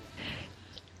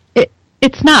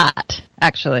 It's not,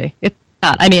 actually. It's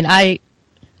not. I mean, I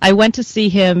went to see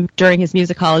him during his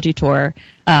musicology tour.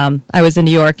 I was in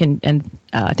New York, and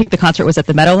I think the concert was at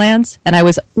the Meadowlands, and I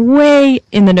was way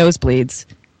in the nosebleeds.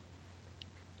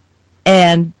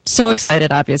 And so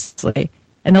excited, obviously.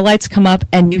 And the lights come up,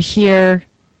 and you hear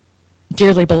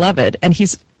Dearly Beloved, and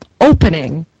he's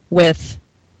opening with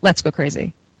Let's Go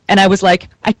Crazy. And I was like,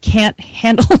 I can't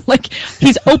handle, like,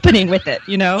 he's opening with it,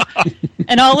 you know?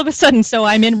 And all of a sudden, so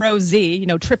I'm in row Z, you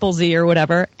know, triple Z or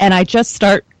whatever, and I just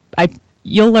start,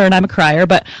 you'll learn I'm a crier,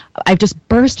 but I just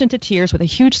burst into tears with a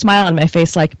huge smile on my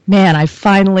face, like, man, I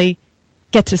finally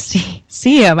get to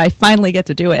see him. I finally get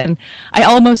to do it. And I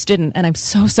almost didn't, and I'm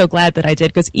so glad that I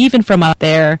did, because even from up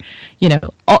there, you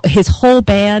know, his whole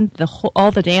band,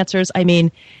 all the dancers, I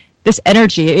mean, this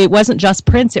energy, it wasn't just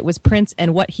Prince, it was Prince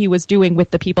and what he was doing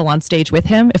with the people on stage with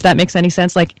him, if that makes any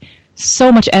sense. Like,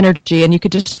 so much energy, and you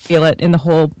could just feel it in the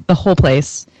whole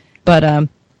place. But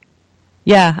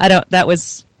yeah, that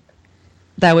was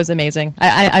amazing.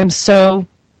 I'm so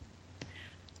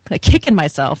like kicking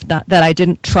myself that I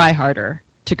didn't try harder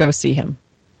to go see him,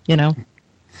 you know?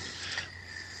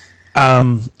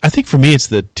 I think for me it's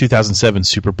the 2007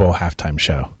 Super Bowl halftime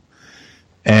show.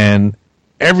 And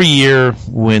every year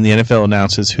when the NFL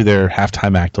announces who their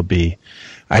halftime act will be,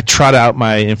 I trot out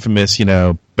my infamous, you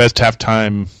know, best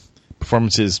halftime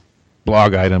performances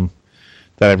blog item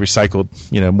that I've recycled,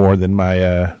 you know, more than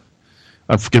my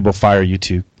Unforgettable Fire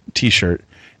U2 t-shirt.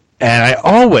 And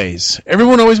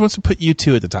everyone always wants to put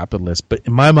U2 at the top of the list, but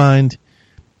in my mind,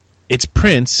 it's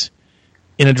Prince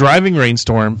in a driving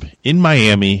rainstorm in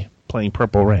Miami playing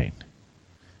Purple Rain.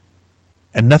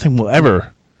 And nothing will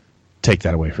ever take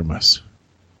that away from us.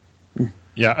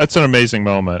 Yeah, it's an amazing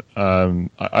moment.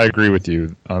 I agree with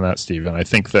you on that, Stephen. I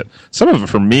think that some of it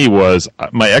for me was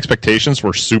my expectations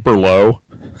were super low.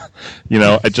 You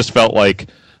know, I just felt like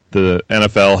the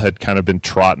NFL had kind of been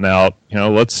trotting out, you know,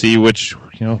 let's see which,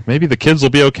 you know, maybe the kids will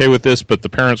be okay with this, but the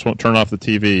parents won't turn off the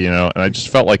TV, you know. And I just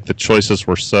felt like the choices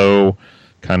were so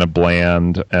kind of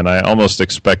bland, and I almost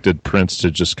expected Prince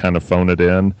to just kind of phone it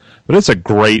in. But it's a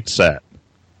great set.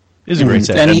 It is a great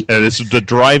set. And it's the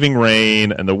driving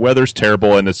rain, and the weather's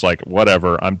terrible, and it's like,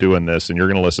 whatever, I'm doing this, and you're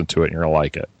going to listen to it, and you're going to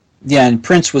like it. Yeah, and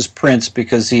Prince was Prince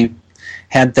because he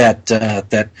had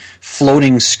that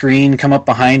floating screen come up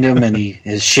behind him, and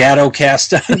his shadow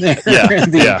cast on there. Yeah,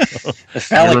 the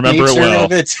phallic I remember nature it well.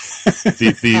 of it.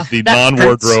 The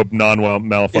non-wardrobe,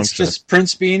 non-malfunction. It's just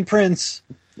Prince being Prince.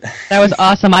 That was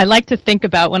awesome. I like to think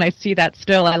about when I see that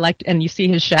still. And you see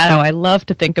his shadow. I love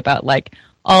to think about like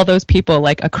all those people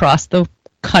like across the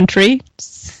country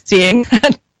seeing.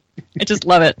 I just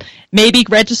love it. Maybe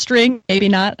registering, maybe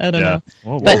not. I don't know.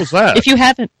 Well, what was that?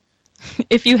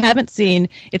 If you haven't seen,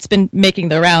 it's been making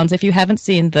the rounds. If you haven't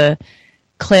seen the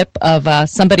clip of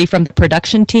somebody from the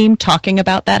production team talking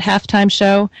about that halftime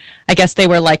show, I guess they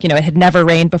were like, you know, it had never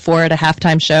rained before at a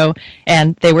halftime show,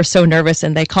 and they were so nervous.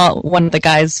 And one of the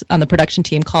guys on the production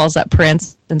team calls up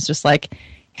Prince and is just like,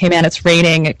 "Hey man, it's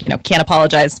raining. You know, can't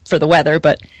apologize for the weather,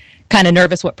 but kind of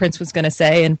nervous what Prince was going to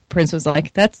say." And Prince was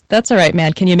like, "That's all right,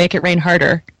 man. Can you make it rain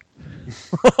harder?"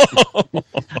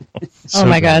 Oh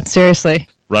my God, seriously.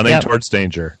 Running towards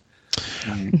danger.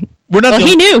 We're not. Well,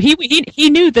 he knew. He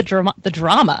knew the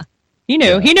drama. He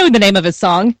knew the name of his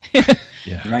song.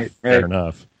 Yeah, right. Fair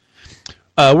enough.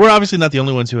 We're obviously not the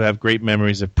only ones who have great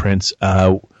memories of Prince.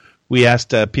 We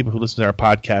asked people who listen to our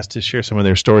podcast to share some of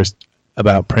their stories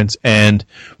about Prince, and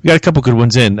we got a couple good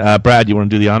ones in. Brad, you want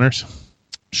to do the honors?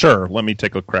 Sure. Let me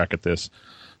take a crack at this.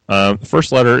 The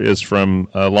first letter is from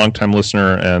a longtime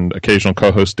listener and occasional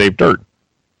co-host Dave Dirt.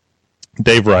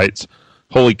 Dave writes,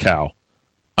 "Holy cow.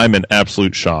 I'm in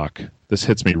absolute shock. This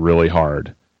hits me really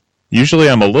hard. Usually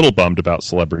I'm a little bummed about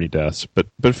celebrity deaths, but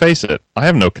face it, I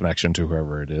have no connection to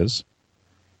whoever it is.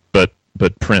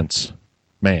 But Prince,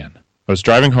 man. I was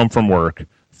driving home from work,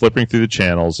 flipping through the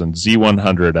channels, and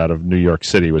Z100 out of New York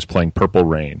City was playing Purple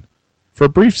Rain. For a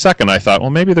brief second I thought, well,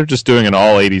 maybe they're just doing an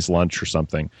all-80s lunch or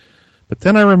something. But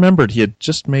then I remembered he had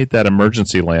just made that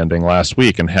emergency landing last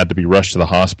week and had to be rushed to the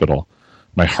hospital.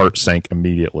 My heart sank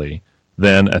immediately.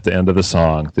 Then, at the end of the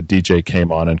song, the DJ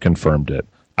came on and confirmed it.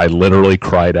 I literally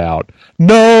cried out,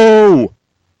 'No!'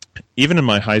 Even in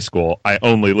my high school, I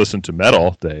only listened to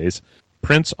metal days.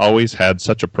 Prince always had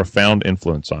such a profound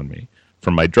influence on me,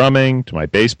 from my drumming to my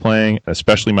bass playing, and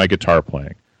especially my guitar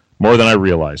playing, more than I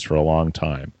realized for a long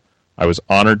time. I was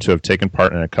honored to have taken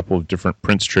part in a couple of different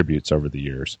Prince tributes over the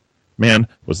years. Man,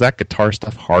 was that guitar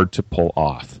stuff hard to pull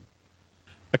off."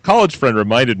 A college friend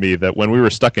reminded me that when we were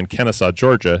stuck in Kennesaw,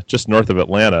 Georgia, just north of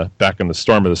Atlanta, back in the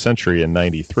storm of the century in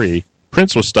 '93,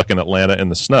 Prince was stuck in Atlanta in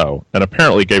the snow and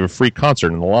apparently gave a free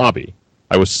concert in the lobby.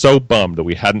 I was so bummed that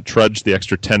we hadn't trudged the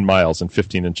extra 10 miles and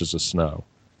 15 inches of snow.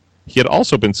 He had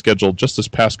also been scheduled just this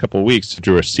past couple of weeks to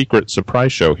do a secret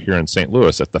surprise show here in St.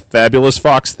 Louis at the fabulous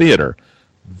Fox Theater.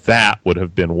 That would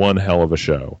have been one hell of a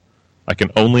show. I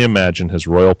can only imagine his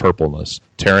royal purpleness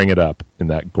tearing it up in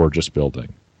that gorgeous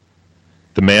building.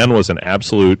 The man was an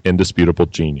absolute, indisputable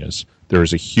genius. There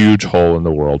is a huge hole in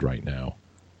the world right now.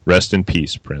 Rest in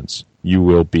peace, Prince. You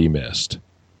will be missed.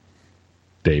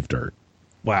 Dave Dirt.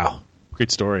 Wow.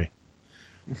 Great story.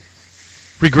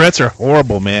 Regrets are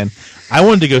horrible, man. I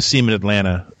wanted to go see him in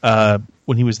Atlanta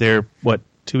when he was there,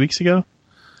 2 weeks ago?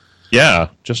 Yeah,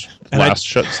 just last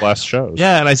shows.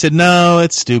 Yeah, and I said, no,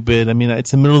 it's stupid. I mean,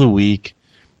 it's the middle of the week.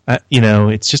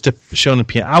 It's just a show in the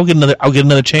piano. I'll get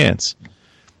another chance.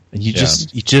 And you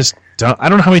just don't. I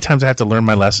don't know how many times I have to learn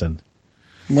my lesson.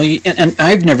 Well, and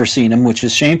I've never seen him, which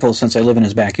is shameful since I live in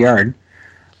his backyard.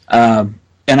 And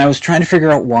I was trying to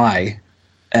figure out why.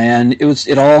 And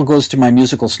it all goes to my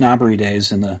musical snobbery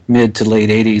days in the mid to late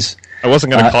 80s. I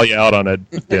wasn't going to call you out on it.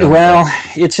 Well,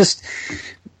 it's just,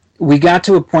 we got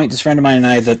to a point, this friend of mine and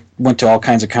I that went to all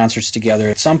kinds of concerts together.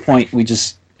 At some point, we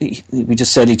just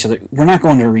said to each other, we're not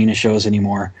going to arena shows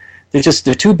anymore. They're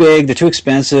too big, they're too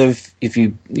expensive. If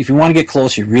you want to get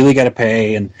close, you really got to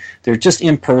pay, and they're just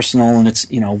impersonal. And it's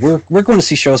we're going to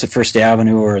see shows at First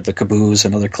Avenue or the Caboose,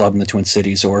 another club in the Twin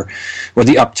Cities, or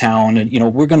the Uptown,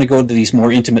 and we're going to go to these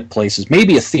more intimate places,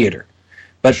 maybe a theater.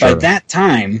 But sure.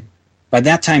 By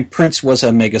that time, Prince was a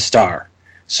megastar.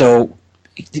 So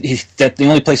that the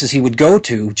only places he would go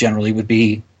to generally would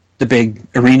be the big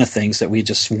arena things that we had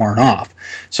just sworn off.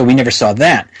 So we never saw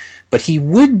that. But he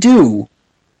would do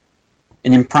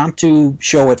an impromptu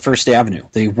show at First Avenue.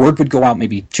 The word would go out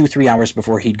maybe 2-3 hours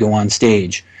before he'd go on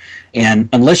stage. And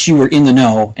unless you were in the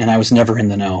know, and I was never in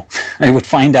the know, I would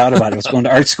find out about it. I was going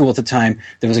to art school at the time.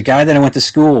 There was a guy that I went to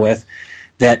school with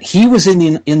that he was in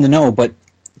the know, but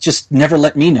just never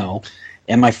let me know.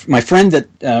 And my friend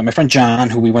John,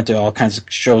 who we went to all kinds of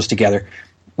shows together,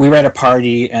 we were at a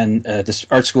party, and this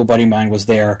art school buddy of mine was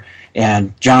there,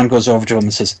 and John goes over to him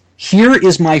and says, "Here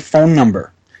is my phone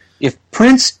number. If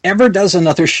Prince ever does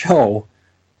another show,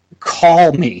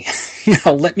 call me.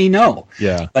 Let me know."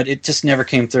 Yeah. But it just never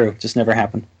came through. It just never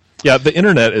happened. Yeah, the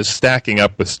internet is stacking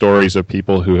up with stories of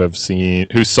people who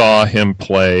saw him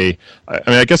play. I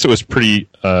mean, I guess it was pretty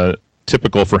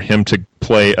typical for him to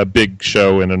play a big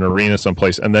show in an arena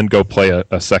someplace and then go play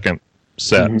a second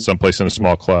set someplace in a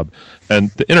small club. And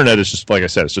the internet is just, like I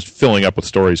said, it's just filling up with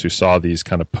stories who saw these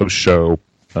kind of post-show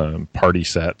party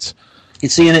sets. You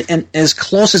see, and as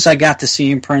close as I got to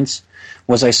seeing Prince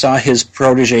was I saw his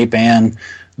protege band,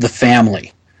 The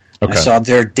Family. Okay. I saw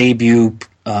their debut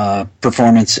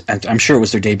performance, I'm sure it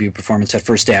was their debut performance at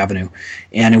First Avenue.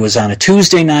 And it was on a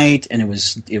Tuesday night, and it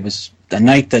was a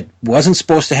night that wasn't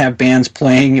supposed to have bands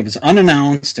playing. It was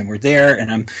unannounced, and we're there,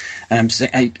 and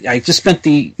I just spent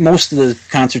the most of the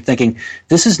concert thinking,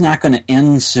 this is not going to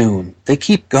end soon. They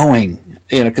keep going,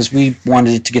 because we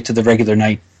wanted it to get to the regular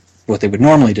night, what they would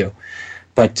normally do.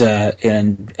 But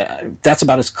that's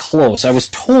about as close. I was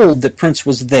told that Prince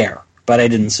was there, but I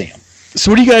didn't see him.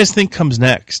 So what do you guys think comes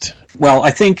next? Well,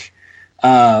 I think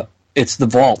it's The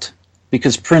Vault,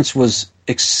 because Prince was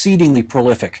exceedingly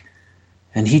prolific,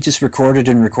 and he just recorded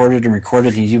and recorded and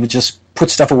recorded, and he would just put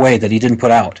stuff away that he didn't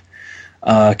put out.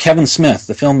 Kevin Smith,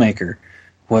 the filmmaker,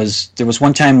 there was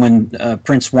one time when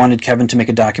Prince wanted Kevin to make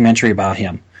a documentary about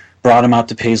him. Brought him out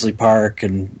to Paisley Park,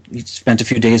 and he spent a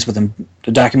few days with him.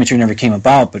 The documentary never came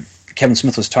about, but Kevin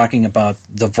Smith was talking about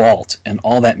The Vault and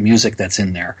all that music that's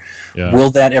in there. Yeah.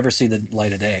 Will that ever see the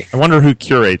light of day? I wonder who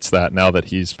curates that now that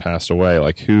he's passed away.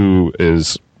 Like, who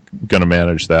is going to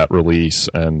manage that release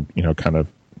and, kind of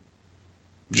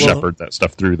shepherd that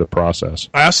stuff through the process?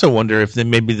 I also wonder if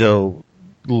maybe they'll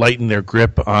lighten their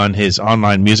grip on his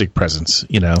online music presence,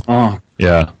 Oh.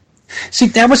 Yeah. See,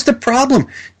 that was the problem.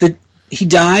 He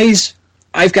dies.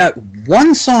 I've got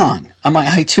one song on my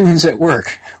iTunes at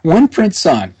work, one Prince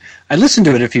song. I listened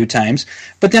to it a few times,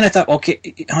 but then I thought, okay,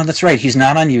 that's right, he's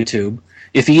not on YouTube.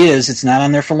 If he is, it's not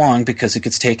on there for long because it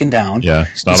gets taken down. Yeah,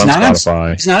 it's not on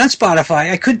Spotify. It's not on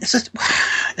Spotify. I couldn't.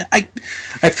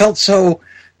 I felt so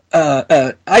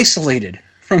isolated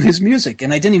from his music,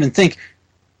 and I didn't even think,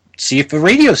 see if a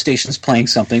radio station's playing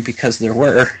something, because there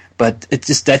were, but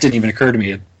that didn't even occur to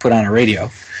me to put on a radio.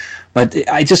 But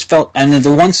I just felt, and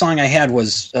the one song I had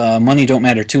was Money Don't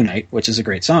Matter Tonight, which is a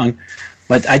great song,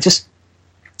 but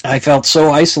I felt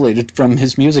so isolated from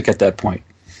his music at that point.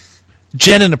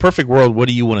 Jen, in a perfect world, what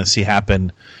do you want to see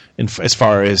happen as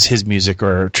far as his music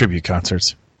or tribute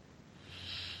concerts?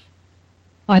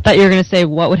 Oh, I thought you were going to say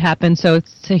what would happen. So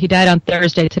he died on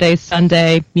Thursday. Today's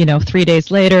Sunday. 3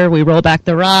 days later, we roll back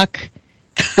the rock.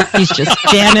 He's just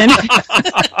jamming.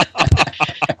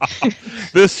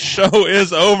 This show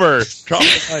is over. Drop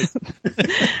the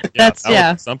mic. That's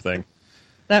something.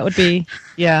 That would be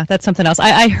that's something else.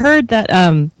 I heard that,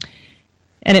 and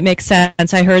it makes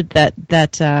sense. I heard that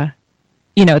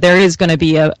there is going to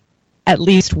be at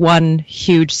least one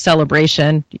huge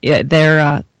celebration.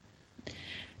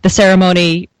 The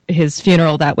ceremony, his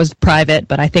funeral, that was private,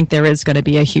 but I think there is going to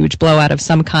be a huge blowout of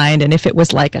some kind. And if it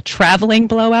was like a traveling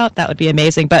blowout, that would be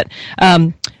amazing. But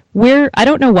I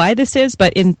don't know why this is,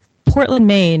 but in Portland,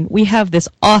 Maine, we have this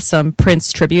awesome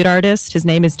Prince tribute artist. His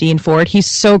name is Dean Ford. He's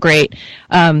so great.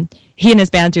 He and his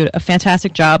band do a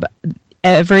fantastic job.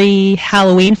 Every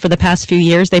Halloween for the past few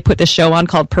years, they put this show on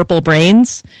called Purple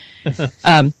Brains.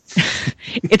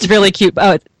 It's really cute.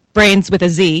 Brains with a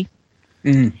Z.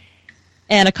 Mm.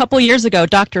 And a couple years ago,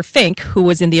 Dr. Fink, who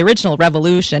was in the original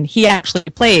Revolution, he actually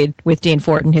played with Dean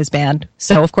Ford and his band.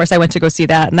 So, of course, I went to go see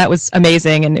that, and that was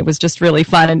amazing, and it was just really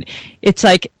fun. And it's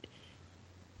like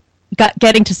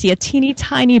getting to see a teeny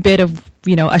tiny bit of,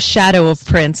 a shadow of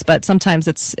Prince, but sometimes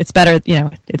it's better,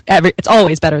 it's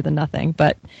always better than nothing.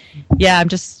 But, yeah, I'm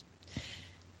just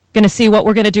going to see what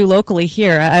we're going to do locally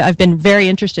here. I've been very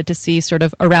interested to see sort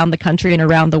of around the country and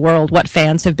around the world what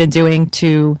fans have been doing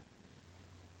to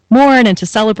mourn and to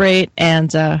celebrate,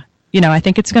 and I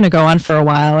think it's going to go on for a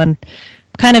while, and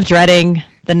I'm kind of dreading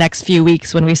the next few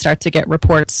weeks when we start to get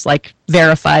reports, like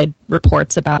verified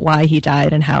reports about why he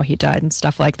died and how he died and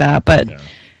stuff like that. But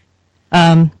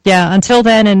until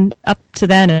then and up to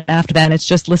then and after then, it's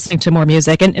just listening to more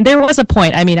music. And there was a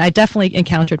point, I definitely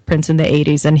encountered Prince in the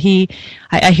 80s, and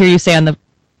I hear you say on the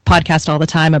podcast all the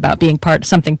time about being part of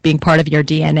your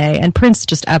DNA, and Prince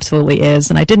just absolutely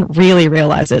is, and I didn't really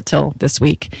realize it till this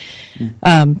week.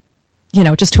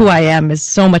 Just who I am is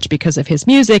so much because of his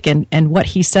music and what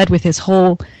he said with his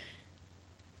whole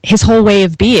way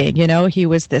of being. He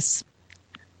was this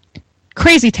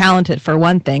crazy talented for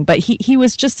one thing, but he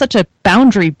was just such a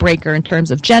boundary breaker in terms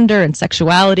of gender and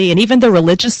sexuality and even the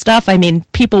religious stuff.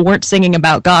 People weren't singing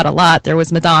about God a lot. There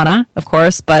was Madonna, of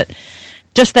course, but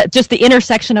just the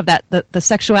intersection of that, the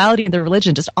sexuality and the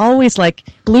religion just always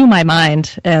blew my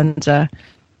mind. And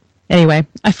anyway,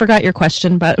 I forgot your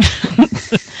question, but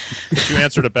you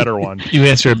answered a better one. You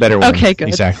answered a better one. Okay, good.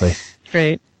 Exactly.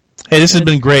 Great. Hey, this has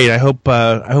been great. I hope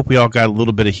we all got a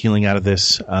little bit of healing out of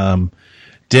this.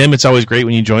 Dim, it's always great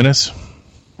when you join us.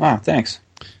 Wow, thanks.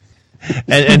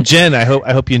 And Jen, I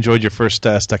hope you enjoyed your first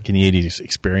Stuck in the 80s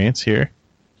experience here.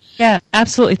 Yeah,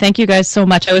 absolutely. Thank you guys so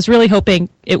much. I was really hoping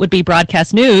it would be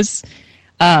broadcast news,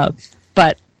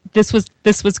 but this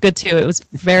was good too. It was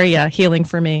very healing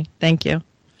for me. Thank you.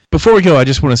 Before we go, I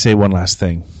just want to say one last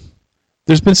thing.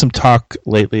 There's been some talk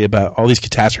lately about all these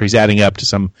catastrophes adding up to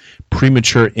some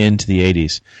premature end to the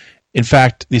 80s. In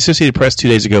fact, the Associated Press 2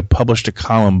 days ago published a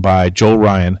column by Joel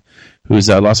Ryan, who is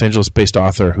a Los Angeles-based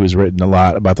author who has written a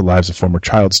lot about the lives of former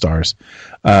child stars.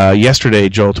 Yesterday,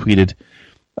 Joel tweeted,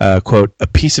 quote, "A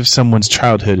piece of someone's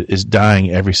childhood is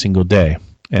dying every single day."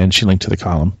 And she linked to the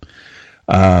column.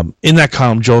 In that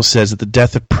column, Joel says that the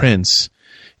death of Prince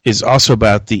is also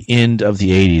about the end of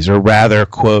the 80s, or rather,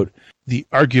 quote, the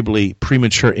arguably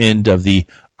premature end of the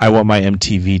I Want My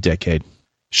MTV decade.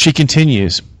 She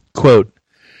continues, quote,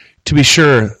 "To be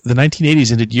sure, the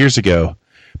 1980s ended years ago,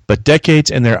 but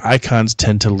decades and their icons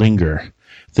tend to linger.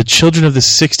 The children of the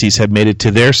 60s have made it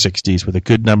to their 60s with a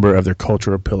good number of their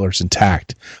cultural pillars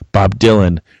intact. Bob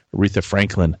Dylan, Aretha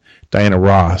Franklin, Diana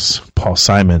Ross, Paul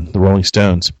Simon, the Rolling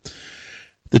Stones.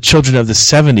 The children of the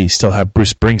 70s still have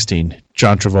Bruce Springsteen,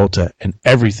 John Travolta, and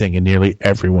everything and nearly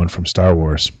everyone from Star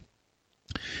Wars.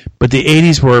 But the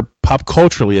 80s were pop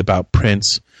culturally about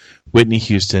Prince, Whitney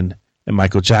Houston, and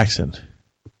Michael Jackson."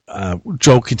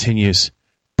 Joel continues,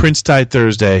 "Prince died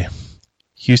Thursday.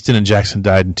 Houston and Jackson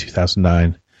died in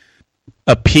 2009.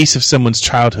 A piece of someone's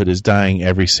childhood is dying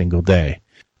every single day.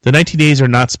 The 1980s are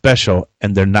not special,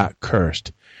 and they're not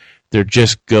cursed. They're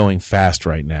just going fast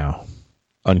right now."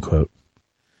 Unquote.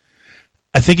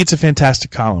 I think it's a fantastic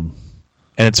column,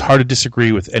 and it's hard to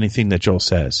disagree with anything that Joel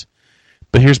says.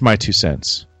 But here's my 2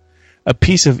 cents. A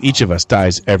piece of each of us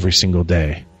dies every single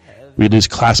day. We lose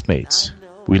classmates.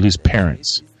 We lose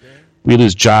parents. We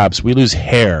lose jobs. We lose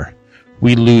hair.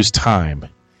 We lose time.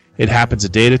 It happens a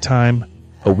day at a time,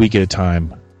 a week at a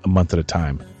time, a month at a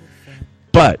time.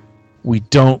 But we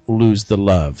don't lose the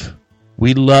love.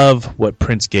 We love what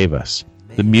Prince gave us.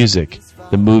 The music,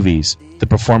 the movies, the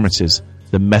performances,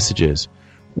 the messages.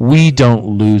 we don't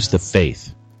lose the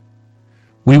faith.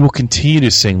 We will continue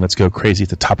to sing Let's Go Crazy at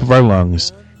the top of our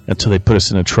lungs until they put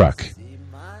us in a truck.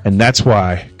 And that's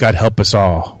why, God help us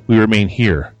all, we remain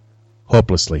here,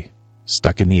 hopelessly,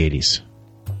 stuck in the 80s.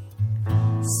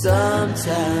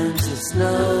 Sometimes it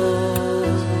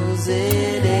snows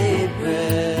in April.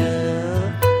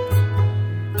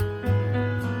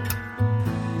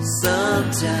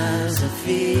 Sometimes I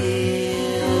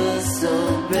feel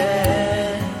so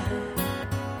bad,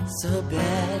 so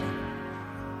bad.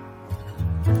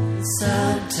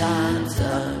 Sometimes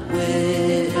I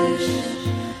wish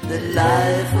that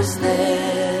life was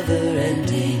never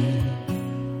ending.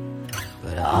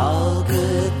 But all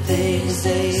good things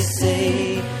they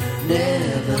say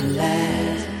never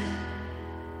last.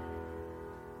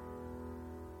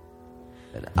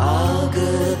 And all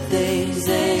good things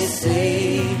they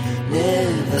say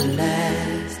never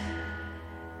last.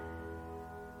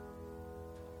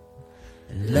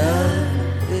 And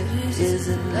love, it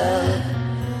isn't love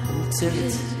until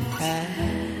it's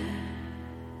past.